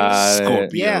feel me? Scorpios.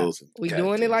 Yeah, we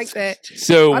doing it like that.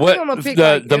 So I think what I'm gonna pick, the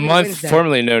like, every month Wednesday.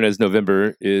 formerly known as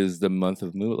November is the month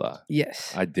of Mulah.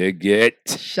 Yes. I dig it.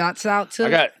 Shouts out to I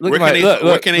got look Where at my can they- look,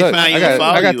 where look, can they look, find you I got, and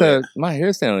follow I got you the my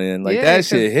hair standing in. Like Yeah, that 'cause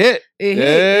shit hit. it hit.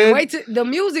 Yeah. And wait till the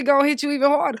music gonna hit you even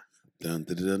harder. Dun,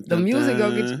 dun, dun, The dun, music dun.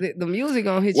 gonna get you. The music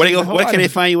gonna hit Where you. they even go? Where can harder. they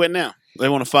find you at now? They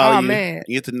want to follow Oh, you. man.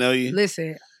 Get to know you.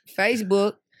 Listen,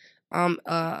 Facebook,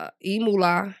 E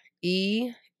Mulah,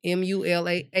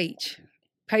 EMULAH,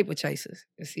 Paper Chasers.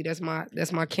 You see, that's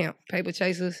my camp. Paper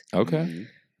Chasers. Okay.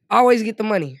 Always get the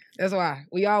money. That's why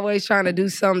we always trying to do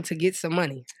something to get some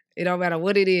money. It don't matter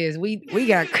what it is. We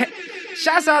got.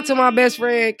 Shouts out to my best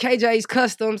friend KJ's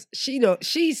Customs.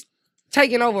 She's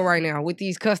taking over right now with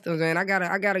these customs, man. I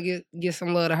gotta get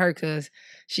some love to her because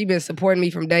she been supporting me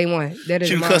from day one. That is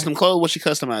She do custom clothes. What she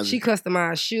customizing? She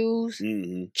customized shoes,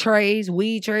 Mm-hmm. trays,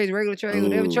 weed trays, regular trays,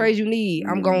 whatever Ooh. trays you need.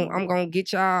 I'm gonna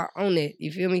get y'all on it.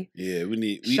 You feel me? Yeah, we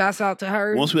need. Shouts out to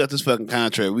her. Once we got this fucking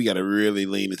contract, we got to really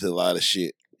lean into a lot of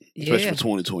shit, especially Yeah. for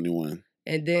 2021.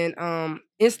 And then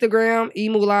Instagram,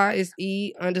 emulah is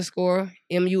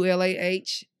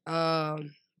E_MULAH.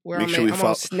 Where Make I'm sure at. we I'm follow-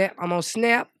 on Snap. I'm on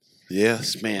Snap.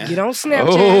 Yes, man. Get on Snapchat.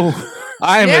 Oh,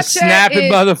 I am a Snapchat snapping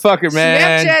is- motherfucker,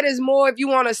 man. Snapchat is more if you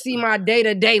want to see my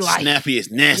day-to-day life. Snappy is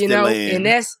nasty You know, land. and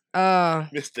that's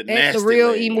Mr. at Nasty the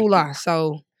real land. emulah.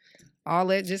 So all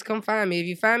that, just come find me. If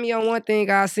you find me on one thing,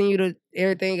 I'll send you to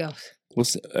everything else.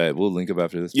 We'll link up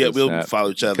after this. Yeah, for we'll Snap, follow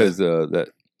each other. because that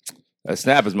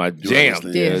Snap is my jam.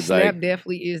 understand. Yeah, It's Snap like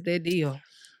definitely is that deal.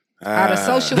 Out of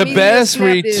Ah. social The media, best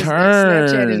Snapchat is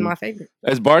return. my favorite.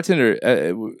 as bartender,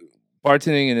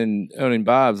 bartending and then owning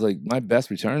Bob's, like my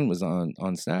best return was on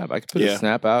Snap. I could put Yeah. a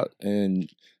Snap out and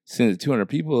send it to 200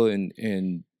 people,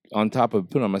 and on top of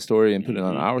putting it on my story and putting it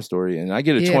on Mhm. our story, and I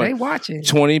get a Yeah, they watching.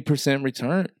 20%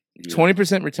 return. Yeah.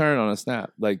 20% return on a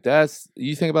Snap. Like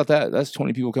you think about that. That's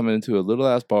 20 people coming into a little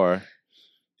ass bar.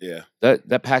 Yeah.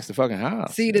 That packs the fucking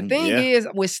house. See, the And thing Yeah. is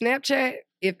with Snapchat,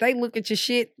 if they look at your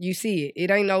shit, you see it.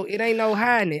 It ain't no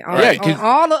hiding it. On, Right, on 'cause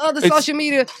all the other it's- social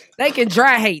media, they can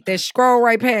dry hate. They scroll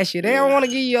right past you. They don't Yeah. want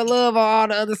to give you your love on all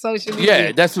the other social media.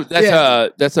 Yeah, that's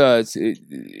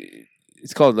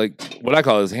it's called, like, what I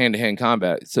call is hand-to-hand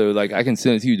combat. So like I can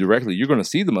send it to you directly. You're gonna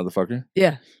see the motherfucker.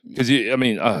 Yeah. Because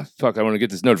I want to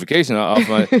get this notification off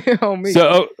my. On me.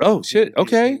 So oh shit,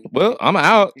 okay. Well, I'm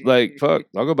out. Like fuck,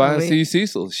 I'll go by I and mean- see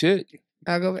Cecil. Shit.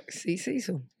 I'll go back. See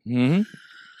Cecil. Mm-hmm.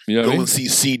 You know what I Go mean? and see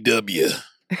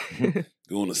CW.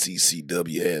 Going to see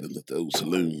CW at the old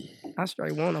saloon. I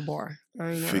straight want a bar.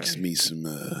 I ain't Fix lying. me some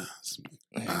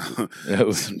That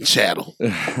was- some chattel.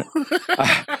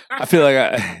 I feel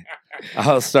like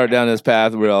I'll start down this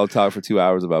path where I'll talk for 2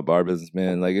 hours about bar business,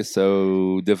 man. Like it's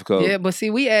so difficult. Yeah, but see,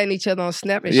 we adding each other on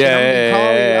Snap and Yeah, shit. I'm yeah,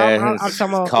 calling you. yeah. I'm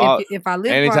talking Call- about if I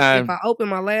live anytime. if I open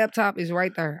my laptop, it's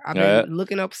right there. I've Yeah. been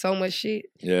looking up so much shit.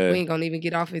 Yeah. We ain't gonna even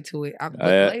get off into it. But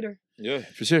Yeah. later. Yeah,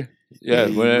 for sure. Yeah,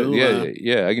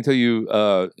 Yeah, I can tell you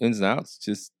ins and outs,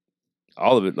 just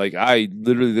all of it. Like I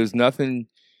literally, there's nothing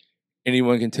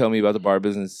anyone can tell me about the bar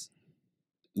business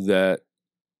that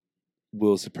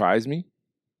will surprise me.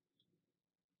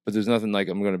 But there's nothing like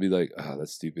I'm gonna be like, oh,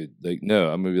 that's stupid. Like, no,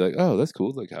 I'm gonna be like, oh, that's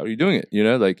cool. Like, how are you doing it? You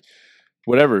know, like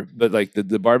whatever. But like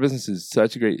the bar business is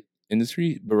such a great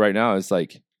industry, but right now it's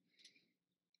like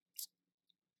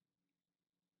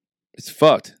it's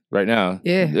fucked right now.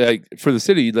 Yeah. Like for the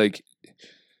city, like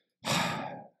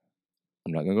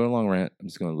I'm not gonna go on a long rant. I'm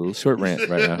just going a little short rant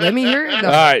right now. Let me hear it though.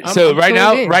 All right. I'm So tuned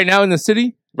in. right now in the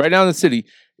city,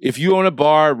 if you own a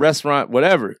bar, restaurant,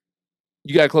 whatever,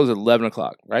 you gotta close at 11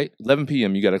 o'clock, right? 11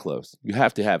 p.m. You gotta close. You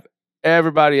have to have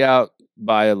everybody out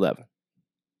by 11,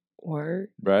 Word.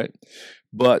 right?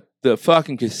 But the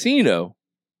fucking casino,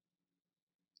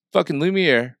 fucking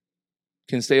Lumiere,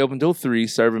 can stay open till 3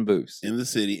 serving booze. In the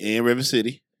city and River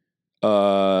City.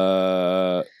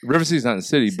 River City's not in the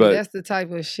city, See, but that's the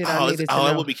type of shit I needed to it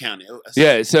know. will be county.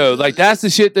 yeah, so like that's the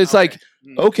shit that's like,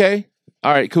 Mm. okay,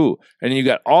 all right, cool. And then you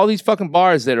got all these fucking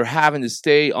bars that are having to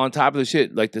stay on top of the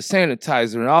shit, like the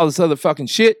sanitizer and all this other fucking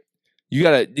shit. You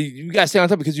gotta stay on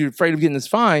top because you're afraid of getting this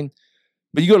fine.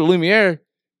 But you go to Lumiere,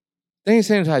 they ain't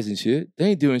sanitizing shit. They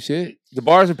ain't doing shit. The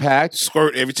bars are packed.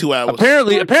 Squirt every 2 hours.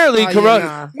 Apparently, Oh,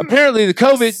 yeah, apparently the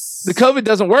COVID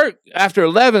doesn't work after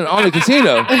 11 on the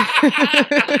casino.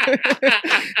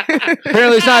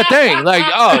 Apparently, it's not a thing. Like,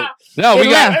 oh no, we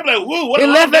got I'm like, woo, what It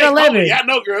left at 11. I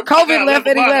know, girl. COVID left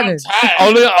at 11.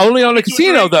 only on the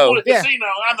casino though. Yeah. Casino.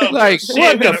 I know. Like, Shit,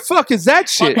 what the better fuck is that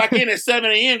shit? Fuck back in at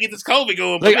 7 a.m. Get this COVID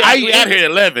going. Like, We out here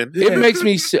at 11. It makes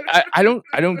me. I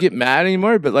don't get mad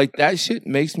anymore. But like that shit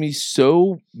makes me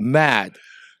so mad.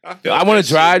 I want to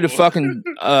drive to fucking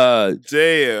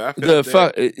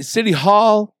City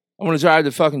Hall. I want to drive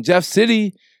to fucking Jeff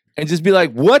City and just be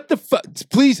like, what the fuck?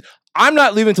 Please, I'm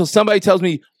not leaving until somebody tells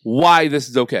me why this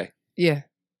is okay. Yeah.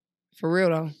 For real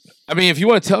though. I mean, if you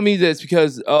want to tell me that it's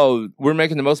because, we're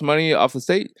making the most money off the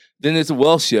state, then it's a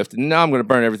wealth shift. And now I'm going to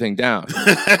burn everything down.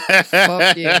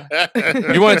 Fuck yeah.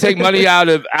 You want to take money out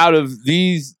of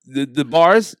the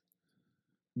bars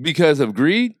because of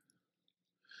greed?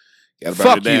 Gotta burn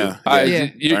Fuck it down.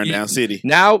 Burn down city.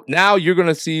 Now you're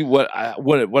gonna see what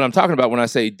I'm talking about when I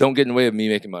say don't get in the way of me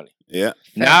making money. Yeah.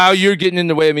 Now you're getting in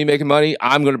the way of me making money.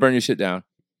 I'm gonna burn your shit down.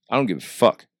 I don't give a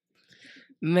fuck.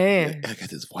 Man. I got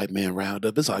this white man riled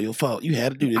up. It's all your fault. You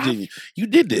had to do this, didn't you? You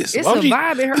did this. It's Why a would you-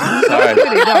 vibe in her. I'm with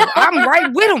it, though. I'm right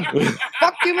with him.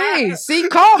 Fuck you mean? See,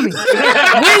 call me. When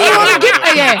you want to get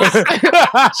their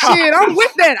ass? Shit, I'm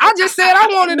with that. I just said I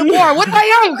wanted the bar. What they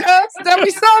on, cuz? Tell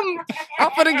me something. I'm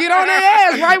finna get on their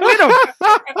ass right with them.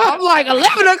 I'm like, 11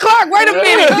 o'clock. Wait a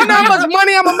minute. You know how much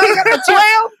money I'm going to make up at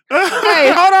 12?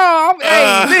 Hey, hold on.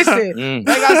 Hey, listen.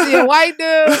 Like I see a white dude,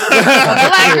 a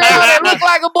black girl that look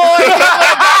like a boy.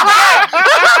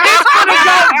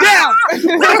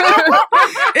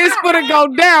 It's gonna go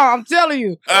down. I'm telling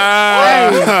you.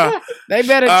 Hey, they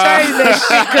better change that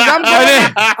shit because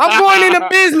I'm going into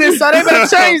business, so they better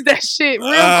change that shit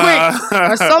real quick.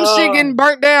 Or some shit getting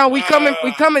burnt down. We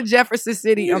coming Jefferson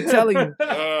City. I'm telling you,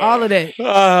 all of that.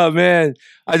 Oh man,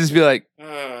 I just be like,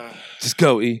 just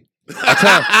go, E.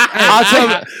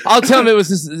 I'll tell him it was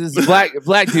this black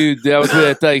dude that I was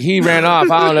with. Like he ran off.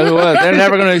 I don't know who it was. They're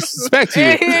never gonna suspect you.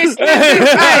 Hey,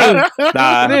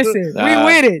 listen, we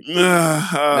with it.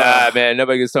 Nah, man,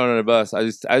 nobody gets thrown on a bus. I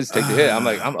just take the hit. I'm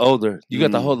like, I'm older. You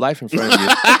got the whole life in front of you.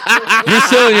 You're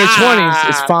still in your 20s.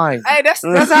 It's fine. Hey, that's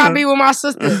how I be with my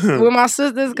sisters. With my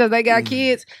sisters, because they got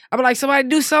kids. I be like, somebody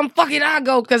do something. Fuck it, I'll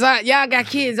go. Because y'all got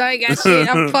kids. I ain't got shit.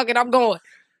 I'm going.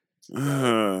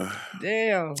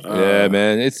 Damn. Yeah,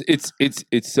 man.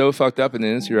 It's so fucked up in the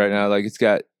industry right now. Like it's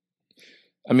got.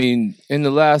 I mean, in the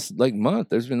last month,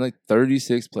 there's been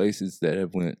 36 places that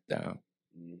have went down.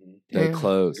 They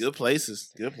closed. Good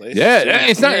places. Yeah,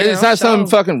 it's not some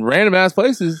fucking random ass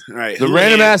places. Right. The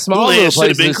random ass small little should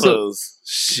have been places. closed.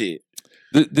 Shit.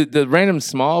 The random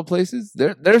small places,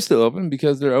 they're still open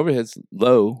because their overhead's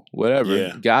low. Whatever.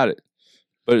 Yeah. Got it.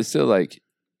 But it's still like.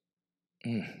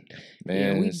 Man,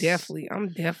 Man, I'm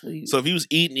definitely. So if you was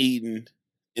eating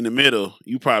in the middle,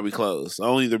 you probably closed.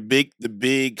 Only the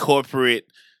big corporate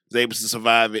is able to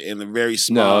survive it in the very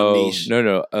small niche.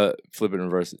 No. Flip it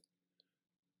and reverse it.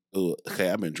 Ooh, okay,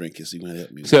 I've been drinking, so you might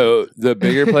help me. So the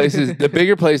bigger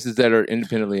places that are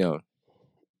independently owned,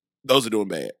 those are doing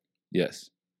bad.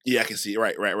 yes. Yeah, I can see.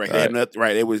 Right. They had nothing,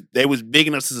 right. They was big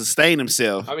enough to sustain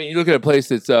themselves. I mean, you look at a place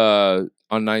that's on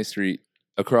 9th Street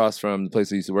across from the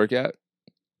place I used to work at.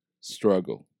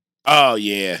 Struggle. Oh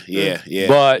yeah.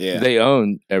 But yeah. they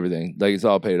own everything. Like it's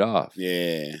all paid off.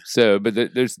 Yeah, So, but they're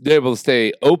able to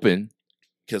stay open.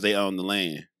 because they own the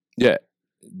land, Yeah.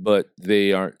 But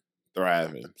they aren't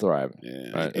thriving. thriving.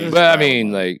 Yeah, Right. It's But I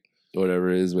thriving. mean,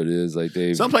 whatever it is, what it is. Like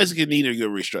they. Some places can need a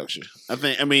good restructure.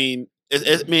 I mean,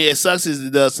 it sucks as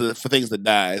it does for things to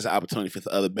die. It's an opportunity for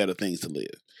other better things to live.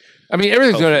 I mean,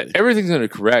 Hopefully. everything's gonna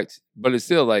correct, but it's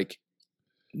still like,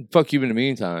 fuck you in the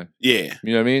meantime. Yeah,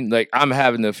 You know what I mean? Like I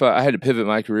had to pivot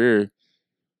my career.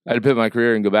 I had to pivot my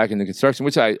career and go back into construction,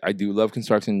 which I do love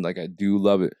construction. Like I do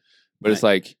love it, but it's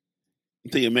like,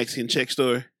 you think a Mexican check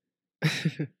store?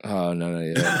 oh no,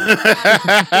 yeah.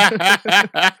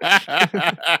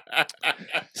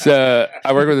 So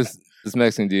I work with this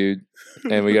Mexican dude,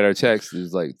 and we got our checks. It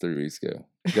was like 3 weeks ago.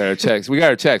 We got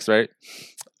our checks, right?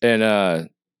 And I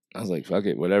was like, fuck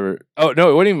it, whatever. Oh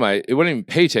no, it wasn't even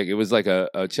paycheck. It was like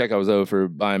a check I was owed for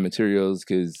buying materials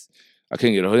because I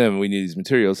couldn't get a hold of him. We need these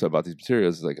materials, so I bought these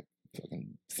materials. It's like a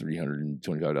fucking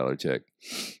 $325 check.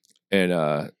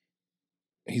 And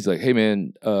he's like, hey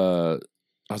man, I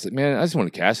was like, man, I just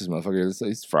want to cash this motherfucker.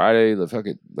 It's Friday. Fuck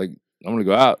it. Like, I'm gonna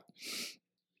go out.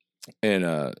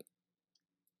 And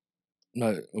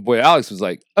my boy Alex was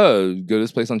like, oh, go to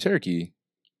this place on Cherokee.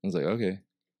 I was like, okay.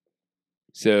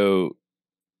 So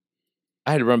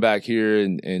I had to run back here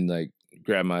and like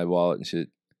grab my wallet and shit.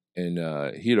 And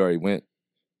he had already went,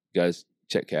 guys,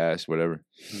 check cash, whatever.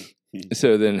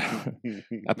 So then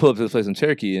I pull up to the place in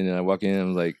Cherokee and then I walk in and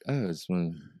I'm like, oh, I just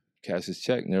want to cash this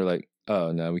check. And they're like,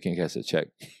 oh, no, we can't cash that check.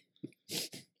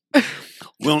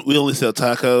 We only sell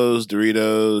tacos,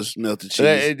 Doritos, melted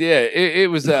cheese. It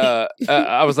was.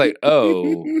 I was like,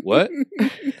 "Oh, what?"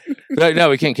 Like,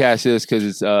 no, we can't cash this because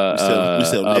it's we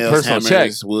sell nails, personal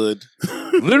hammers, check. wood.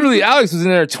 Literally, Alex was in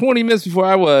there 20 minutes before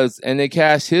I was, and they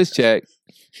cashed his check.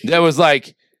 That was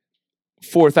like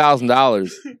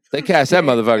 $4,000. They cashed that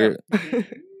motherfucker,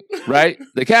 right?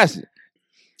 They cashed it.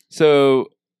 So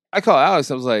I called Alex.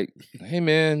 I was like, "Hey,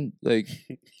 man, like,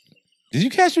 did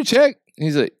you cash your check?" And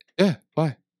he's like, "Yeah,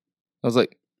 why?" I was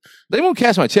like, "They won't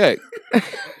cash my check."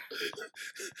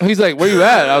 He's like, "Where you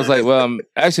at?" I was like, "Well, I'm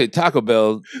actually at Taco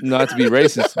Bell, not to be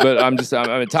racist, but I'm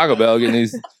at Taco Bell getting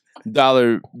these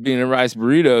 $1 bean and rice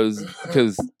burritos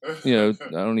because, you know,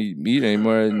 I don't eat meat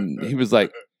anymore." And he was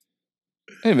like,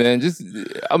 "Hey, man,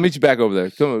 I'll meet you back over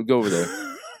there. Go over there."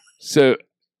 So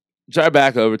drive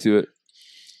back over to it.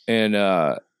 And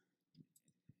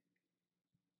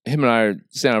him and I are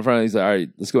standing in front. He's like, "All right,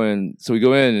 let's go in." So we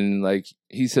go in, and like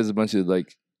he says a bunch of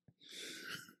like,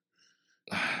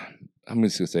 I'm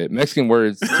just gonna say it, Mexican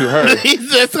words to her.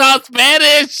 It's all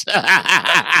Spanish.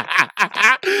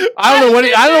 I don't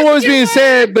know what was being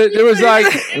said, but there was like,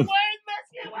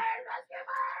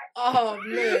 Oh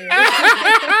man,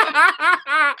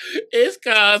 it's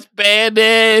called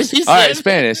Spanish. All right,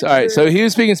 Spanish. All right, so he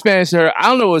was speaking Spanish to her. I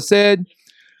don't know what was said,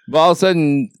 but all of a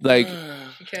sudden, like.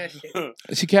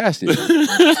 She cashed it.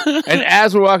 And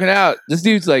as we're walking out, this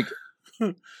dude's like,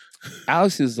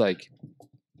 Alex is like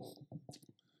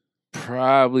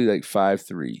probably like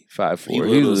 5'3", 5'4".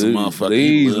 He's little.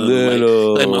 He's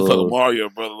little. Like motherfucking Mario,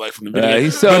 brother. Like from the beginning.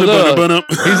 He's so little.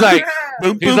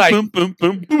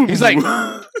 He's like,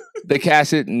 they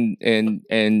cash it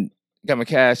and got my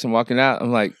cash and walking out.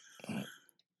 I'm like,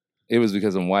 it was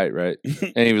because I'm white, right?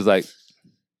 And he was like,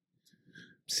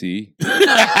 see, you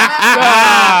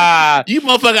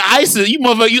motherfucking ice. You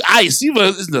ice.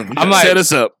 I'm like, set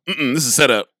us up. This is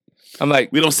set up. I'm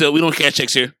like, we don't cash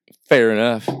checks here. Fair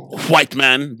enough. White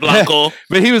man, Blanco.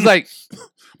 But he was like,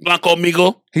 Blanco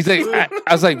amigo. He's like, I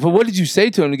was like, but what did you say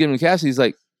to him to give him the cash? He's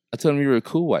like, I told him you were a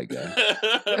cool white guy.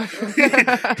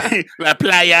 La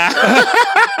playa.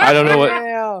 I don't know what.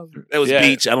 That was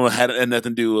beach. I don't know. Had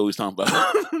nothing to do with what we was talking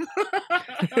about.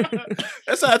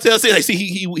 That's how I tell. Say, like, see,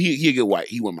 he get white.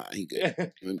 He want mine. He good.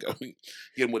 Let him go. Get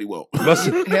him what he want. Most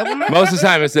of the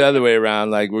time, it's the other way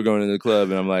around. Like we're going to the club,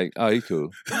 and I'm like, oh, he cool.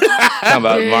 Talking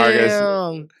about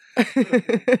Marcus.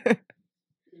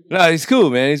 No, he's cool,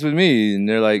 man. He's with me, and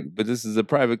they're like, but this is a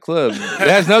private club. It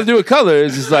has nothing to do with color.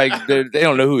 It's just like they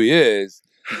don't know who he is.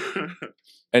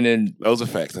 And then those are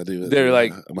facts. I do. They're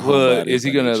like, well, is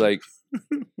he gonna like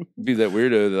be that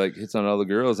weirdo that like hits on all the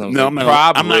girls? No, I'm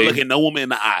not looking no woman in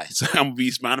the eye. So I'm gonna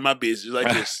be minding my business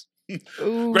like this.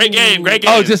 Great game.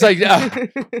 Oh, just like I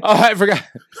forgot.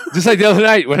 Just like the other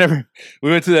night, whenever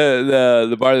we went to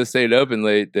the bar that stayed open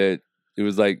late, that it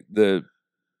was like I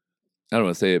don't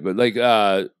want to say it, but like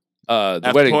the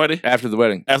wedding party? After the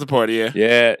wedding. After party, yeah.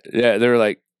 Yeah. They were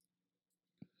like,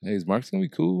 hey, is Mark's gonna be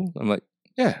cool? I'm like,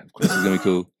 yeah, of course he's gonna be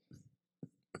cool.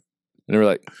 And they were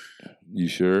like, you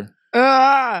sure?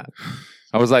 I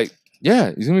was like,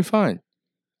 yeah, he's gonna be fine.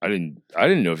 I didn't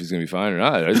know if he's gonna be fine or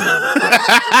not. I just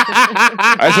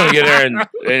want to get there and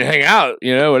hang out,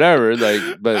 you know, whatever.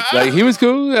 Like, but like he was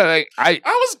cool. Like I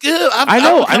was good. I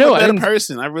know. I'm a better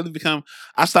person. I really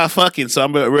I stopped fucking, so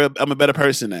I'm a better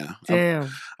person now. Damn.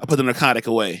 I put the narcotic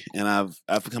away, and I've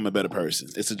become a better person.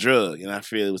 It's a drug, and I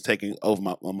feel it was taking over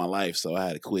my life, so I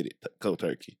had to quit it cold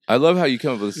turkey. I love how you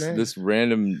come up with this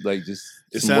random like just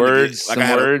it some words, like I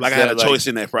had a choice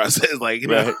in that process. Like, you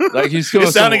know, like he's it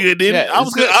sounded good, didn't it? Yeah, I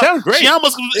was good. Sounded great. She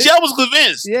almost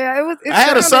convinced. Yeah, it was. I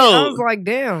had a soul. I was like,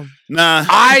 damn. Nah,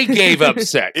 I gave up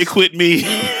sex. It quit me.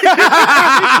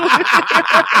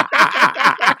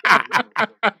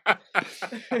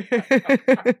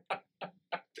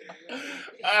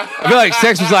 I feel like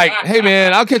sex was like, hey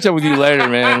man, I'll catch up with you later,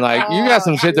 man. Like you got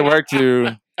some shit to work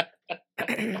through.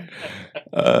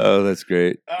 Oh, that's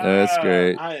great. That's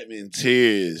great. I am in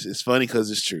tears. It's funny because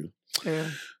it's true. Yeah.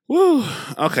 Woo.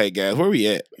 Okay, guys, where we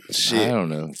at? Shit. I don't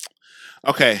know.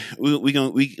 Okay, we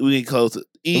can close it.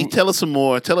 E, tell us some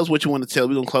more. Tell us what you want to tell.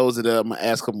 We're gonna close it up. I'm gonna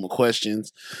ask a couple more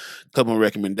questions, a couple more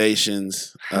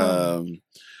recommendations.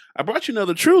 I brought you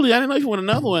another Truly. I didn't know if you want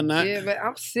another one or not. Yeah, but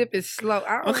I'm sipping slow.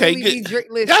 I don't Okay, really drink.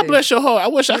 Listen, God bless your heart. I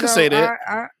wish I could say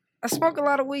that. I smoke a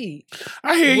lot of weed.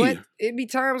 I hear you. It be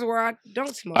times where I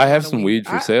don't smoke. I have some weed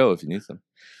for sale if you need some.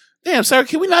 Damn, sir,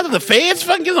 can we not let the feds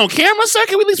fucking get on camera, sir?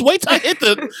 Can we at least wait till I hit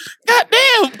the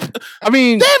goddamn? I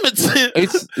mean, damn it,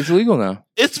 it's illegal now.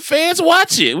 it's feds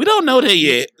watching. We don't know that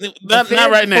yet. Not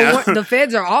right now. The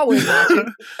feds are always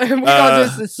watching. We're gonna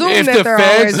just assume that they're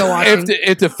always watching.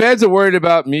 If the feds are worried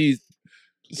about me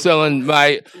selling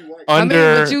my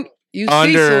under. You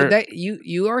Cecil,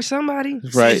 you are somebody,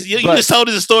 right? You just told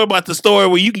us a story about the store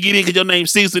where you can get in because your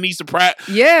name's Cecil and he's surprised.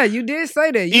 Yeah, you did say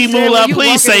that. Mulah,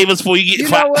 please save us before you get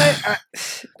fired.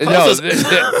 You know what?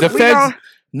 No, the feds.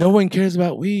 No one cares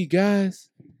about weed, guys.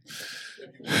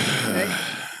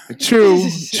 True.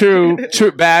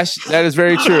 Bash, that is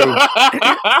very true.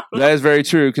 That is very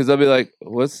true because they'll be like,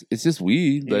 it's just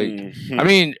weed. Like, I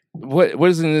mean, what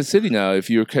is in the city now? If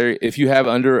you have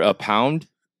under a pound.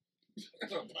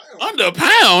 Under a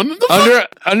pound?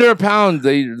 Under a pound,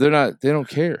 they don't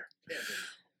care.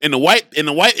 In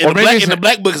the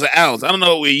black book is an ounce. I don't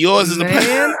know where yours is a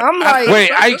pound. I'm like,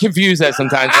 wait, I confuse that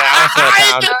sometimes.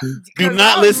 Do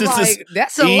not listen to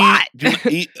that's a lot.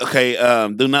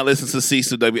 Do not listen to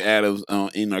Cecil W. Adams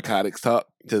in Narcotics Talk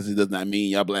because it does not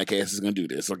mean y'all black ass is gonna do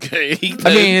this. Okay,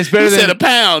 I mean it's better than said a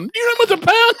pound. You know how much a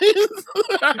pound is?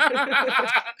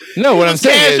 No, what I'm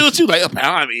saying is you like a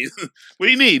pound. I mean, what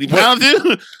do you need? A pound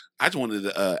too? I just wanted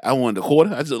a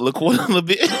quarter. I just a little quarter, a little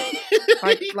bit.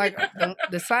 like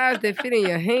the size that fit in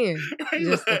your hand,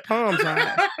 just the palm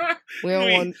size. We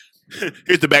don't want.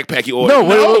 Here's the backpack you ordered.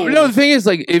 No. The thing is,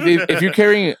 like, if you're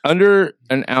carrying under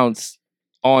an ounce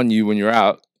on you when you're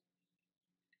out,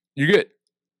 you're good.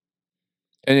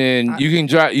 And then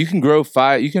you can grow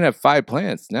 5. You can have 5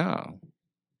 plants now.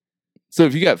 So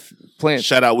if you got plants,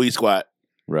 shout out Weed Squad,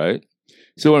 right?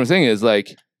 So what I'm saying is,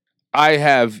 like, I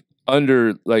have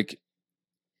under like.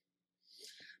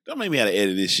 Don't make me have to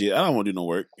edit this shit. I don't want to do no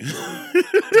work.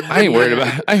 I ain't worried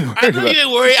about it. I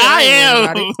ain't worried. I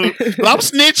am. I'm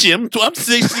snitching. I'm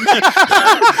snitching.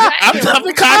 I'm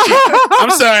the conscious.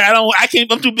 I'm sorry. I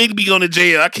can't. I'm too big to be going to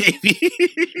jail. I can't be.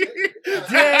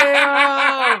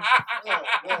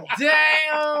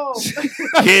 Damn.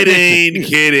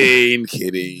 Kidding.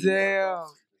 Damn.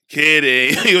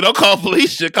 Kidding. Don't call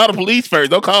Felicia. Call the police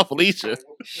first. Don't call Felicia.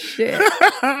 Shit.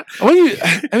 I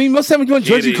mean, most of the time you want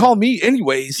drugs, you call me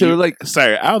anyway. So, like,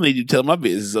 sorry, I don't need you to tell my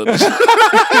business on this.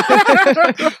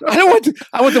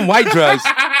 I want them white drugs.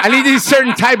 I need these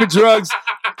certain type of drugs.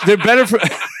 They're better for.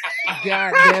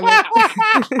 God damn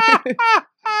it.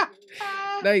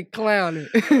 They clowning.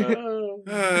 But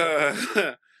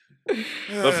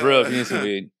for real, if you need some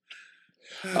weed.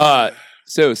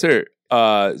 So, sir,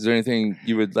 is there anything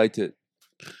you would like to?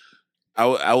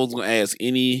 I was going to ask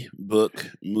any book,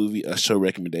 movie, or show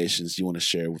recommendations you want to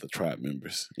share with the tribe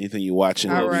members. Anything you're watching?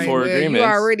 All right. Well,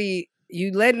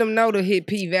 you letting them know to hit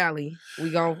P Valley. We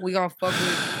gonna fuck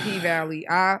with P Valley.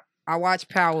 I watch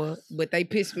Power, but they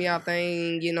pissed me off. They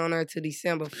ain't getting on there till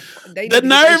December. The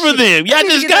nerve of them! Y'all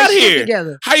just got here.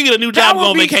 Together. How you get a new job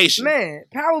on vacation? Man,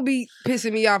 Power be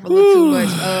pissing me off a little too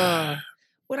much.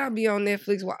 What I be on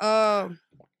Netflix?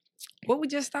 What we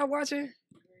just stopped watching?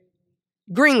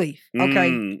 Greenleaf. Okay.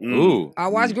 Ooh. I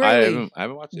watched Greenleaf. I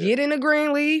haven't watched it. Get into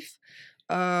Greenleaf.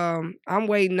 I'm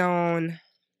waiting on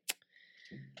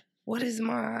what is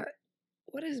my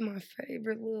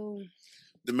favorite little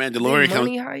The Mandalorian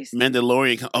Money Heist?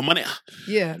 Mandalorian. Oh, Money.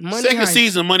 Yeah, Money Second Heist.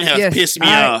 season, Money Heist pissed me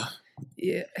off.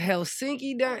 Yeah,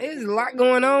 Helsinki down. There's a lot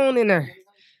going on in there.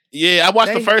 Yeah, I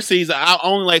watched the first season. I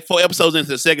only like 4 episodes into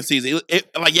the second season.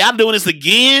 Like y'all doing this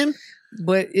again?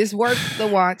 But it's worth the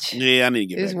watch. Yeah, I need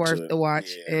to get It's worth the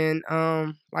watch. Yeah. And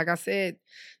like I said,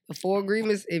 the 4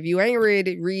 agreements, if you ain't read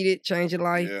it, read it, change your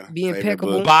life, be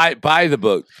impeccable. Buy the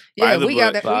book. Yeah, we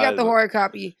got that. We got the hard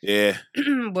copy. Yeah.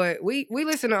 But we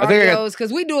listen to audios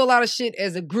because we do a lot of shit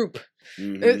as a group.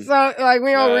 Mm-hmm. It's like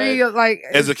we don't read like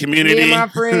as a community. Me and my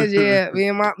friends, me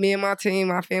and my team,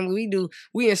 my family,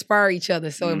 we inspire each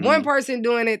other. So if one person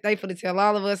doing it, they for to tell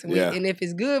all of us, and, and if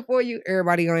it's good for you,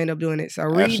 everybody gonna end up doing it. So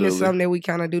reading is something that we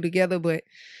kind of do together. But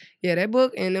yeah, that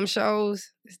book and them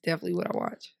shows is definitely what I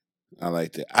watch. I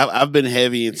like that. I've been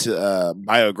heavy into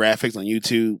biographics on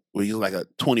YouTube, where you like a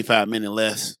 25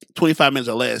 minutes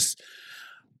or less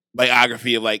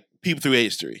biography of like people through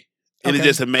history. And it's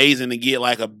just amazing to get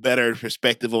like a better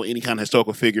perspective on any kind of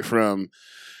historical figure from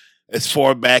as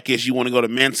far back as you want to go to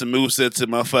Mansa Musa to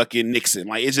motherfucking Nixon.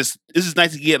 Like it's just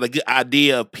nice to get a good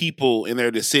idea of people and their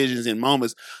decisions and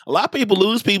moments. A lot of people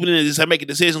lose people and just make a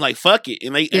decision like fuck it,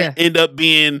 and they end up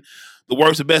being the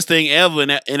worst or best thing ever in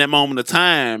that moment of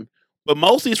time. But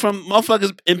mostly it's from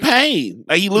motherfuckers in pain.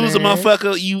 Like you lose a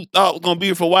motherfucker you thought was gonna be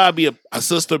here for a while, be a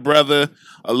sister, brother,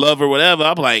 a lover, whatever.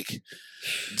 I'm like,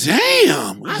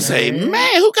 damn. I say,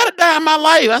 man, who gotta die in my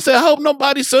life? I said, I hope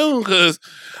nobody soon, because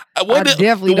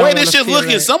definitely the way don't this wanna shit's feel looking,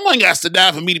 that. someone got to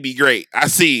die for me to be great. I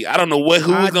see. I don't know who's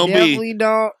gonna be. definitely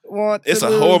don't want to It's a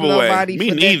lose horrible way. nobody Me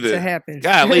for neither. that to happen.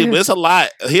 Golly, but it's a lot.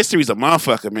 History's a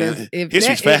motherfucker, man. 'Cause if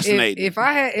History's fascinating.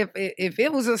 if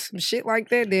it was some shit like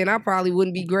that, then I probably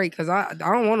wouldn't be great because I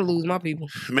don't want to lose my people.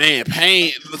 Man,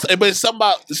 pain. But it's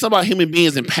something about human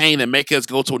beings in pain that make us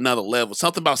go to another level.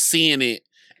 Something about seeing it,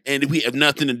 and we have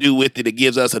nothing to do with it. It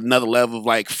gives us another level of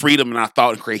like freedom in our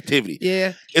thought and creativity.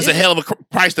 Yeah, It's a hell of a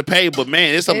price to pay, but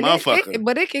man, it's a and motherfucker.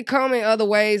 but it can come in other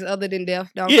ways other than death.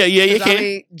 Though. Yeah, you 'Cause, can. I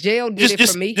mean, jail did it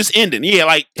for me. Just ending. Yeah,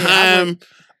 like Yeah, I time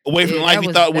away from yeah, the life that you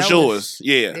was- thought was that was- yours.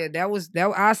 Yeah. Yeah, that was.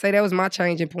 I say that was my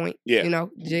changing point. Yeah. You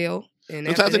know, jail. And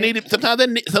Sometimes after they need it.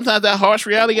 Sometimes that harsh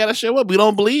reality got to show up. We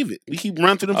don't believe it. We keep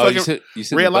running through them Oh, fucking. you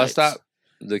said red the bus lights. stop,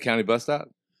 the county bus stop.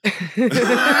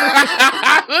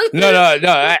 that.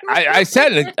 No. I've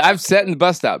sat in the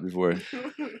bus stop before,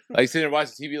 like sitting and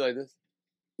watching TV like this.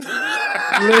 Listen,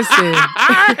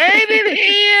 I hate it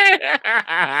here.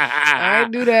 I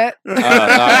didn't do that, All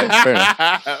right, fair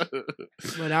enough.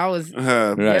 but I was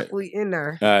Right. definitely in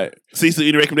there. All right. Cecil,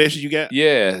 any recommendations you got?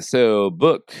 Yeah, so a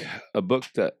book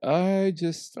that I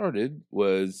just started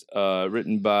was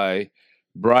written by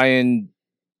Brian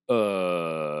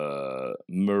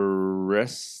Murescu,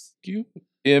 Muraresku.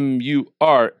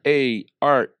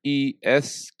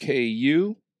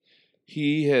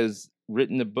 He has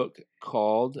written a book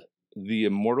called The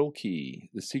Immortal Key: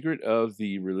 The Secret of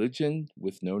the Religion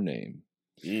with No Name.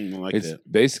 I like It's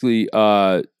that. basically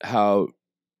how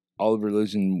all of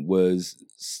religion was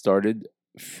started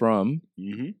from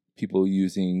Mm-hmm. people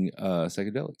using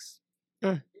psychedelics.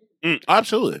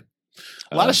 Absolutely.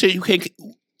 A lot of shit you can't.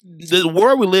 The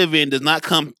world we live in does not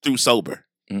come through sober.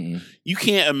 Mm-mm. You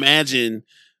can't imagine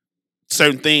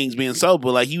certain things being sober.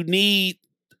 Like you need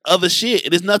other shit,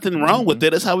 and there's nothing wrong with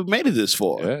that. That's how we made it this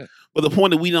far. Yeah. But the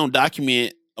point that we don't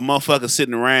document a motherfucker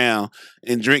sitting around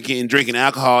and drinking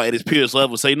alcohol at his purest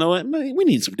level, say, you know what, man, we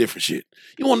need some different shit.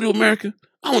 You want to do America?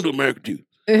 I want to do America too.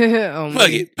 Oh, Fuck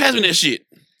man. it, pass me that shit.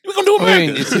 We're gonna do I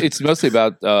America. mean, it's mostly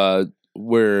about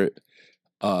where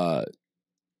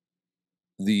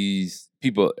these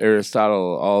people,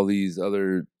 Aristotle, all these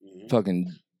other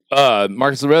fucking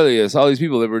Marcus Aurelius, all these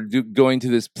people that were going to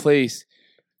this place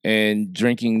and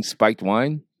drinking spiked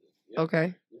wine,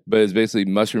 Okay. but it's basically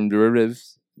mushroom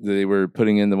derivatives that they were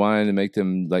putting in the wine to make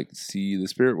them like see the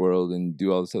spirit world and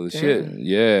do all this other shit. Damn.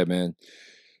 Yeah, man.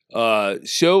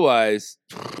 Show wise,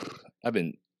 I've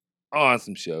been on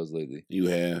some shows lately. You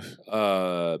have.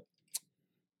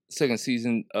 Second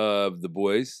season of The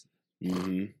Boys,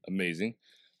 Mm-hmm. amazing.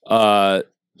 There's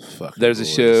There's a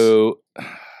show.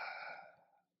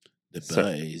 The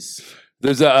Sorry. Boys.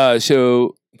 There's a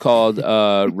show called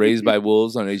Raised by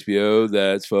Wolves on HBO.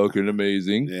 That's fucking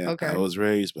amazing. Yeah. Okay. I was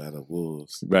raised by the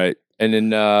wolves. Right. And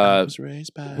then I was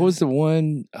raised by. what was the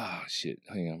one? Oh shit!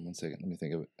 Hang on 1 second. Let me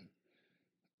think of it.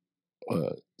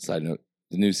 Side note: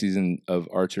 the new season of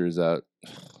Archer is out.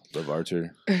 Love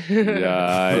Archer. Yeah,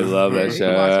 I love that You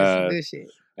can watch some show. good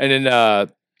shit. And then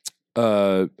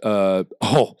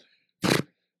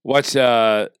watch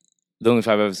the only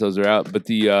 5 episodes are out, but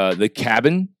the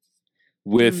Cabin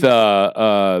with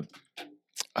Bert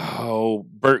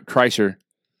Kreischer.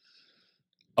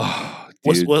 Oh,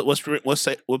 dude. What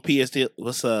PSD?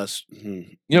 What's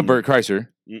You know Bert Kreischer,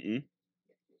 Mm-mm.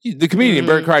 the comedian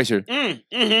Bert Kreischer.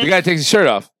 The guy takes his shirt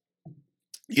off.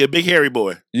 Yeah, big hairy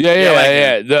boy.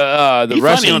 Yeah. The He's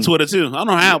Russian. funny on Twitter too. I don't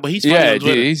know how, but he's funny Yeah, on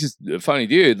Twitter. dude, he's just a funny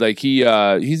dude. Like he's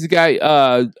the guy.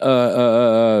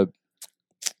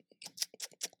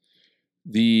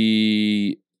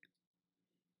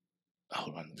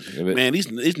 Hold on, let me think of it. Man,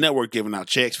 these network giving out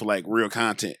checks for like real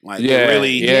content. Like Yeah,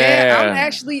 really. yeah. I'm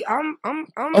actually I'm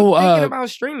Oh, thinking about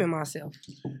streaming myself.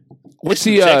 What's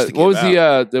Some the checks to what was give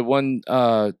out. the one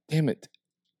damn it,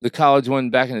 the college one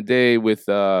back in the day with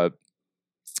Deadpool,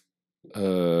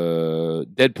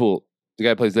 the guy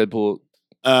who plays Deadpool,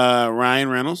 Ryan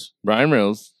Reynolds. Ryan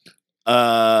Reynolds, You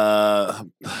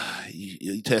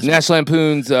test National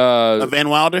Lampoon's Van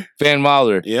Wilder. Van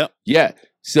Wilder. Yep. Yeah,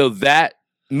 so that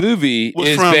movie Was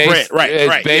is from based, Brett, right, is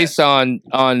right, based on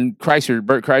Kreischer,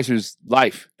 Bert Kreischer's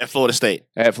life At Florida State.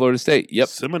 at Florida State. Yep,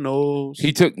 Seminoles.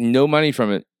 he took no money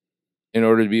from it in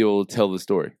order to be able to tell the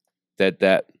story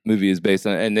that movie is based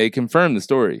on, and they confirmed the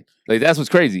story. Like that's what's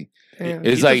crazy. Damn.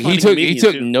 It's He's a like funny he took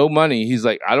comedian, too. no money. He's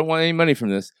like, I don't want any money from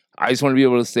this. I just want to be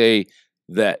able to say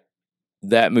that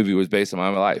movie was based on my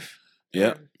life.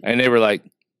 Yep. And they were like,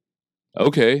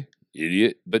 okay,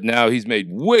 idiot. But now he's made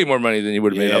way more money than he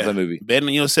would have made off that movie. Bet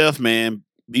on yourself, man.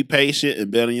 Be patient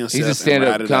and bet on yourself. He's a and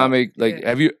stand-up ride it out. comic. Like,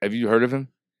 Yeah. have you heard of him?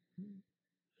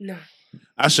 No.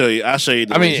 I'll show you. I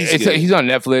mean, he's on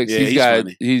Netflix. Yeah,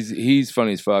 he's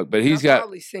funny as fuck, but I've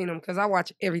probably seen him because I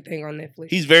watch everything on Netflix.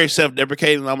 He's very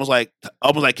self-deprecating, almost like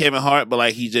Kevin Hart, but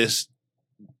like he's just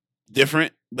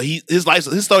different. But his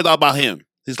story's all about him,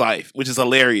 his life, which is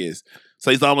hilarious.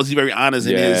 So he's very honest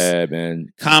in his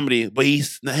comedy, but he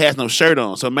has no shirt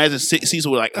on. So imagine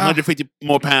Cecil with like 150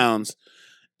 more pounds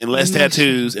and less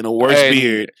tattoos and a worse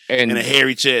beard and a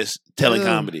hairy chest telling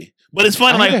comedy. But it's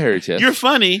funny, like you're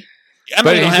funny.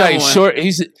 But he's like short.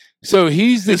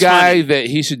 He's the guy that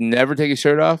he should never take his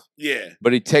shirt off. Yeah,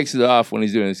 but he takes it off when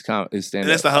he's doing his stand-up. And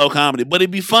that's the whole comedy. But it'd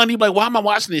be funny. Like, why am I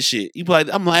watching this shit? You be like,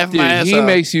 I'm laughing my ass off. He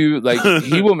makes you like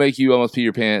he will make you almost pee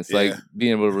your pants, like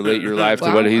being able to relate your life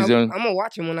to what he's doing. I'm gonna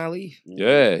watch him when I leave.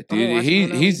 Yeah, dude,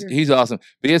 he's awesome.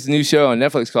 But he has a new show on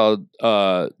Netflix called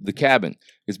The Cabin.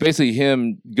 It's basically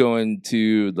him going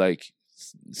to like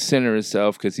center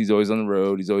himself because he's always on the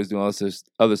road. He's always doing all this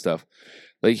other stuff.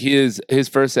 Like his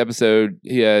first episode,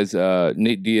 he has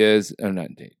Nate Diaz, not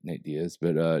Nate Diaz,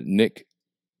 but Nick,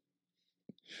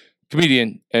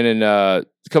 comedian, and then a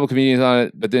couple comedians on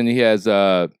it. But then he has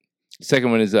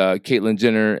second one is Caitlyn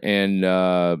Jenner and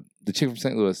the chick from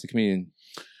St. Louis, the comedian.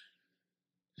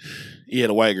 Yeah,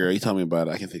 the white girl. You told me about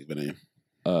it. I can't think of her name.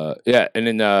 Yeah, and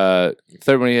then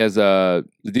third one he has the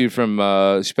dude from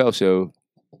Chappelle Show.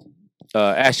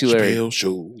 Ashley Larry.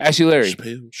 Ashley Larry.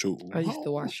 I used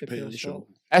to watch Chappelle Show.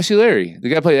 Ashley Larry. The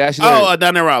guy played Ashley Larry. Oh,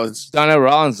 Donnell Rollins. Donnell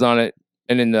Rollins is on it.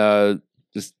 And then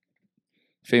just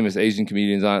famous Asian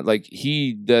comedians on it. Like,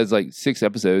 he does like 6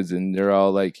 episodes and they're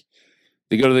all like,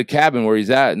 they go to the cabin where he's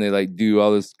at and they like do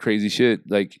all this crazy shit.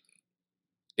 Like,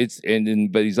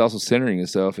 but he's also centering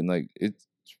himself and like, it's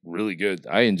really good.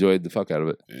 I enjoyed the fuck out of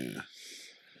it. Yeah.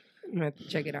 I'm gonna have to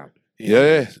check it out.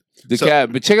 Yeah.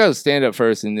 But check out the stand-up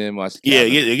first and then watch the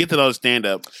cabin. Yeah, get to those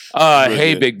stand-up.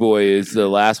 Hey, Big Boy is the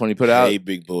last one he put out. Hey,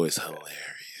 Big Boy is hilarious.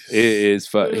 It is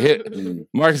fun.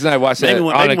 Marcus and I watched that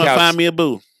on the couch. Find me a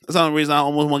boo. That's the only reason I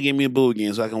almost want to give me a boo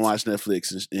again so I can watch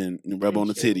Netflix and rub on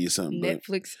the titty or something.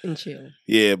 Netflix and chill.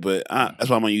 Yeah, but that's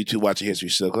why I'm on YouTube watching history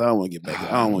stuff because I don't want to get back.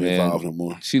 I don't want to get involved no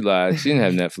more. She lied. She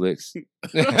didn't have Netflix.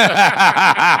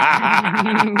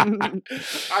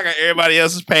 I got everybody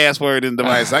else's password and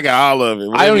device. I got all of it.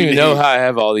 I don't even know how I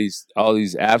have all these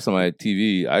apps on my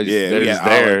TV. They're just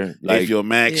there. Like your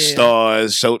Max,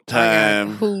 Stars,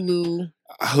 Showtime, Hulu,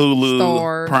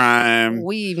 Star, Prime.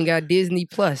 We even got Disney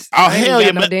Plus. Oh hell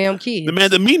yeah! No damn kids.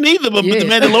 Me neither. But the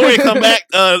Mandalorian come back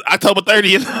October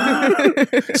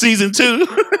 30th, season 2.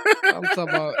 I'm talking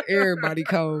about everybody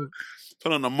cold.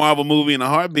 Put on a Marvel movie in a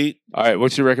heartbeat. All right,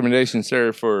 what's your recommendation,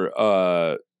 sir? For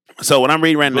so what I'm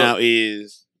reading right now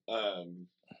is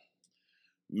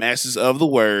Masters of the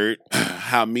Word: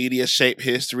 How Media Shape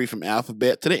History from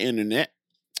Alphabet to the Internet.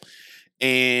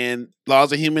 And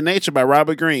Laws of Human Nature by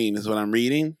Robert Greene is what I'm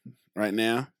reading right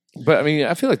now. But I mean,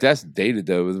 I feel like that's dated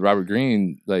though with Robert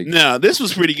Greene. Like, no, this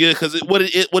was pretty good because what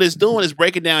it's doing is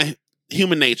breaking down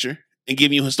human nature and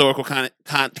giving you historical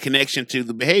connection to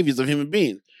the behaviors of human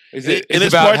beings. Is it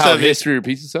about how history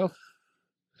repeats itself?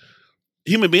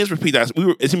 Human beings repeat that.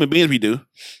 As human beings, we do.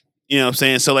 You know what I'm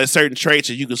saying? So like certain traits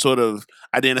that you can sort of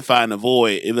identify and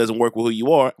avoid if it doesn't work with who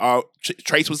you are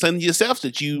traits within yourself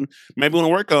that you maybe want to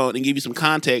work on and give you some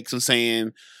context of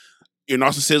saying your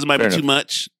narcissism might be too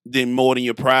much, then more than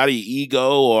your pride or your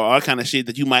ego or all kind of shit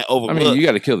that you might overlook. I mean, you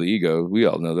got to kill the ego. We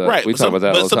all know that. Right. We talk about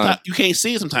that all the time. You can't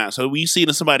see it sometimes. So when you see it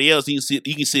in somebody else, you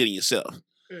can see it in yourself.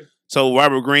 So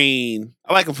Robert Greene,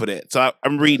 I like him for that. So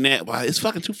I'm reading that. Wow, it's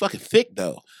too fucking thick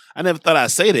though. I never thought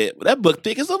I'd say that, but that book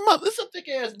thick. It's a thick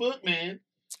ass book, man.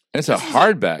 It's a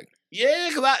hardback. Yeah,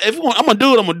 because I'm gonna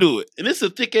do it. I'm gonna do it, and it's a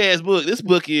thick ass book. This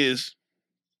book is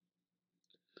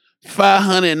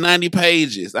 590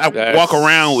 pages. I walk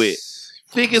around with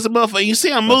thick as a motherfucker. You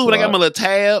see, I'm moving. I got my little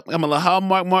tab. I got my little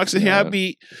Hallmark marks in here. I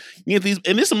be get these,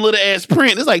 and there's some little ass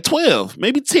print. It's like 12,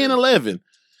 maybe 10, 11.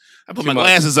 I put my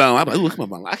glasses on. I'm like,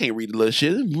 look, I can't read the little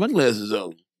shit. Put my glasses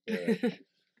on. Yeah.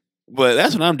 But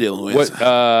that's what I'm dealing with.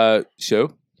 What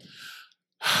show?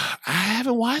 I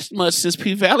haven't watched much since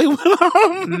P-Valley went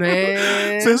on.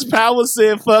 Man. Since Power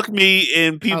said fuck me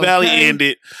and P-Valley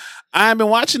ended. I haven't been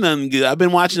watching nothing good. I've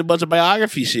been watching a bunch of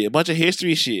biography shit, a bunch of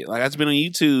history shit. Like, I've been on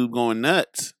YouTube going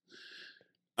nuts.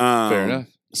 Fair enough.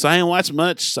 So I ain't watched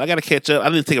much. So I got to catch up. I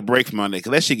need to take a break from on that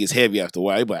because that shit gets heavy after a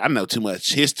while. But I know too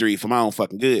much history for my own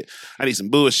fucking good. I need some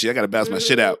bullshit. I got to bounce my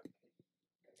shit out.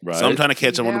 Right. So I'm trying to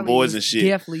catch up on the boys and shit.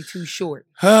 Definitely too short.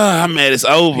 I'm mad it's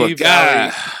over.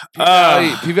 God.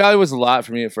 P-Valley was a lot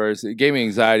for me at first. It gave me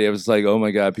anxiety. I was like, oh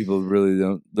my God, people really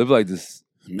don't live like this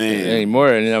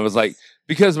anymore. And then I was like,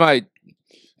 because my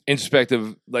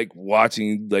introspective, like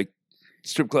watching like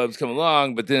strip clubs come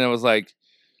along, but then I was like,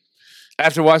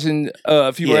 after watching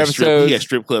a few more episodes, he had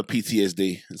strip club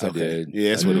PTSD. It's okay. Yeah,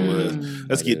 that's what it was.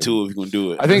 Let's get to it if you're gonna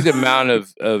do it. I think the amount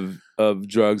of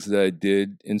drugs that I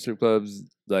did in strip clubs,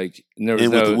 like,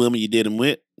 with the women you did them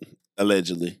with,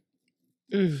 allegedly.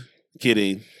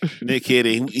 Kidding. Nick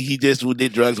kidding. He just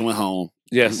did drugs and went home.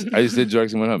 Yes, I just did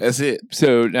drugs and went home. That's it.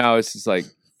 So now it's just like,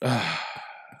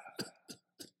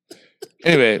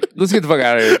 anyway, let's get the fuck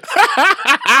out of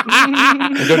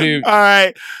here. All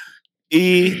right.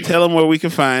 E, tell them where we can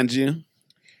find you.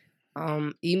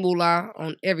 E Mulah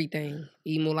on everything.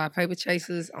 E Mulah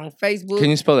PaperChasers on Facebook. Can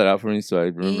you spell that out for me so I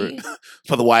remember?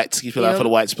 For the whites. Can you spell out for the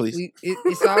whites, please?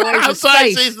 It's always a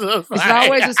space. It's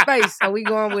always a space. So we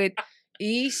going with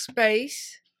E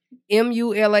space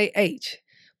Mulah.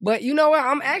 But you know what?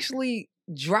 I'm actually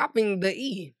dropping the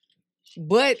E.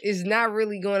 But it's not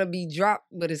really going to be dropped,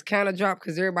 but it's kind of dropped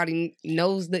because everybody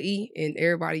knows the E and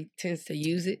everybody tends to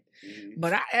use it.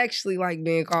 But I actually like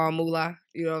being called Mulah.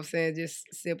 You know what I'm saying? Just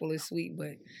simple and sweet.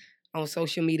 But on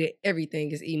social media,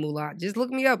 everything is E Mulah. Just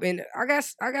look me up. And I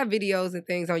got videos and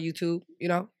things on YouTube. You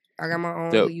know, I got my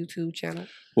own YouTube channel.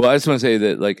 Well, I just want to say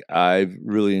that, like, I've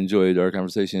really enjoyed our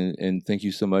conversation, and thank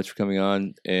you so much for coming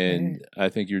on. And I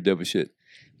think you're dope as shit.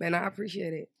 Man, I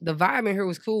appreciate it. The vibe in here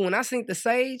was cool. When I seen the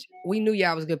Sage, we knew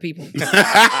y'all was good people.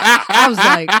 I was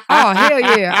like, oh, hell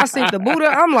yeah. I seen the Buddha.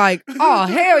 I'm like, oh,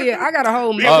 hell yeah. I got a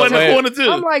whole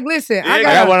meditating. I'm like, listen. I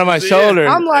got one on my shoulder.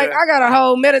 I'm like, I got a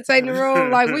whole meditating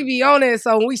room. Like, we be on it.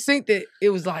 So when we synced it,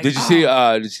 it was like, Did you see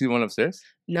the one upstairs?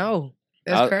 No.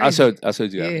 That's crazy. I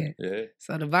showed you. Yeah.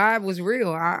 So the vibe was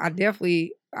real. I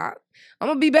definitely, I'm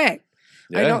going to be back.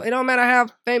 Yeah. It don't matter how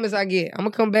famous I get. I'm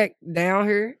gonna come back down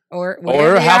here or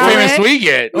how famous we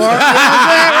get. Or, you know what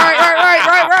I'm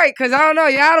saying? Right. Because I don't know.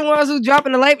 Y'all the ones who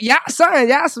dropping the label. Y'all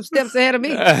some steps ahead of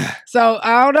me. So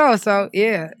I don't know. So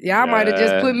yeah, y'all might have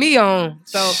just put me on.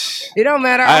 So it don't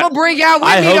matter. I'm gonna bring y'all with me.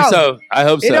 I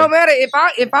hope so. It don't matter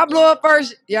if I blow up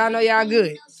first. Y'all know y'all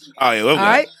good. Oh yeah, all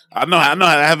right. I know how to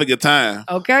have a good time.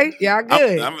 Okay, y'all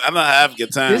good. I know how to have a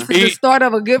good time. This is the start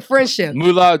of a good friendship.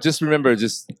 Mulah, just remember,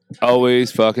 just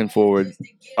always fucking forward.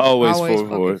 Always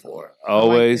forward.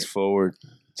 Always forward.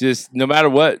 Just no matter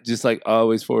what, just like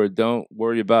always forward. Don't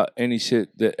worry about any shit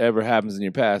that ever happens in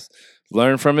your past.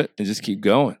 Learn from it and just keep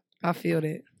going. I feel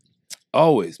that.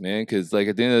 Always, man, because like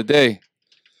at the end of the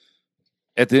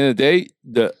day,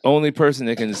 the only person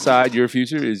that can decide your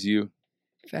future is you.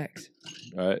 Facts.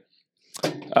 All right.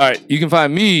 You can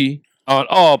find me on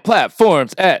all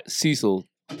platforms at Cecil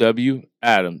W.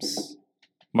 Adams.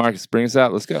 Marcus, bring us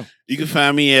out. Let's go. You can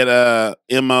find me at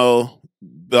MO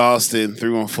Boston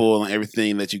 314 on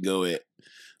everything that you go at.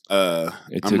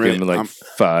 It took him like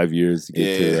 5 years to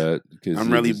get to that.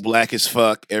 I'm really black as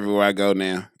fuck everywhere I go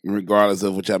now, regardless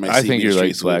of what y'all may see. I think you're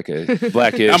like blackish.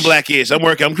 I'm blackish. I'm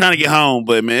working. I'm trying to get home,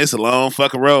 but man, it's a long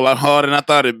fucking road. A lot harder than I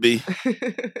thought it'd be. God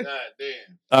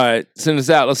damn. All right, send us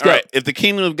out. Let's go. Right. If the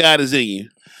kingdom of God is in you,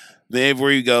 then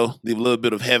everywhere you go, leave a little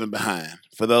bit of heaven behind.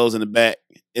 For those in the back,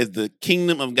 if the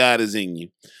kingdom of God is in you,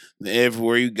 then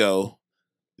everywhere you go,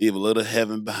 leave a little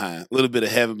heaven behind. A little bit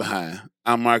of heaven behind.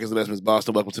 I'm Marcus Miss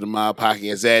Boston. Welcome to the Mild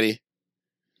Podcast, Zaddy.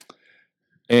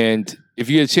 And if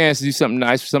you get a chance to do something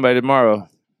nice for somebody tomorrow,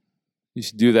 you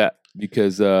should do that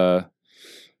because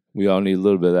we all need a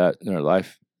little bit of that in our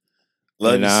life.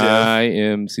 Love yourself. I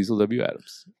am Cecil W.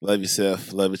 Adams. Love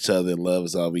yourself, love each other, and love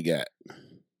is all we got.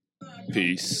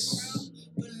 Peace.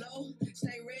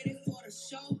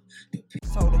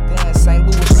 So the gun, St.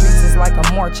 Louis streets is like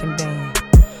a marching band.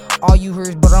 All you heard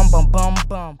is bum bum bum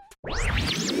bum.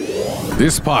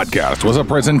 This podcast was a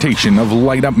presentation of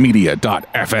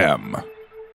lightupmedia.fm.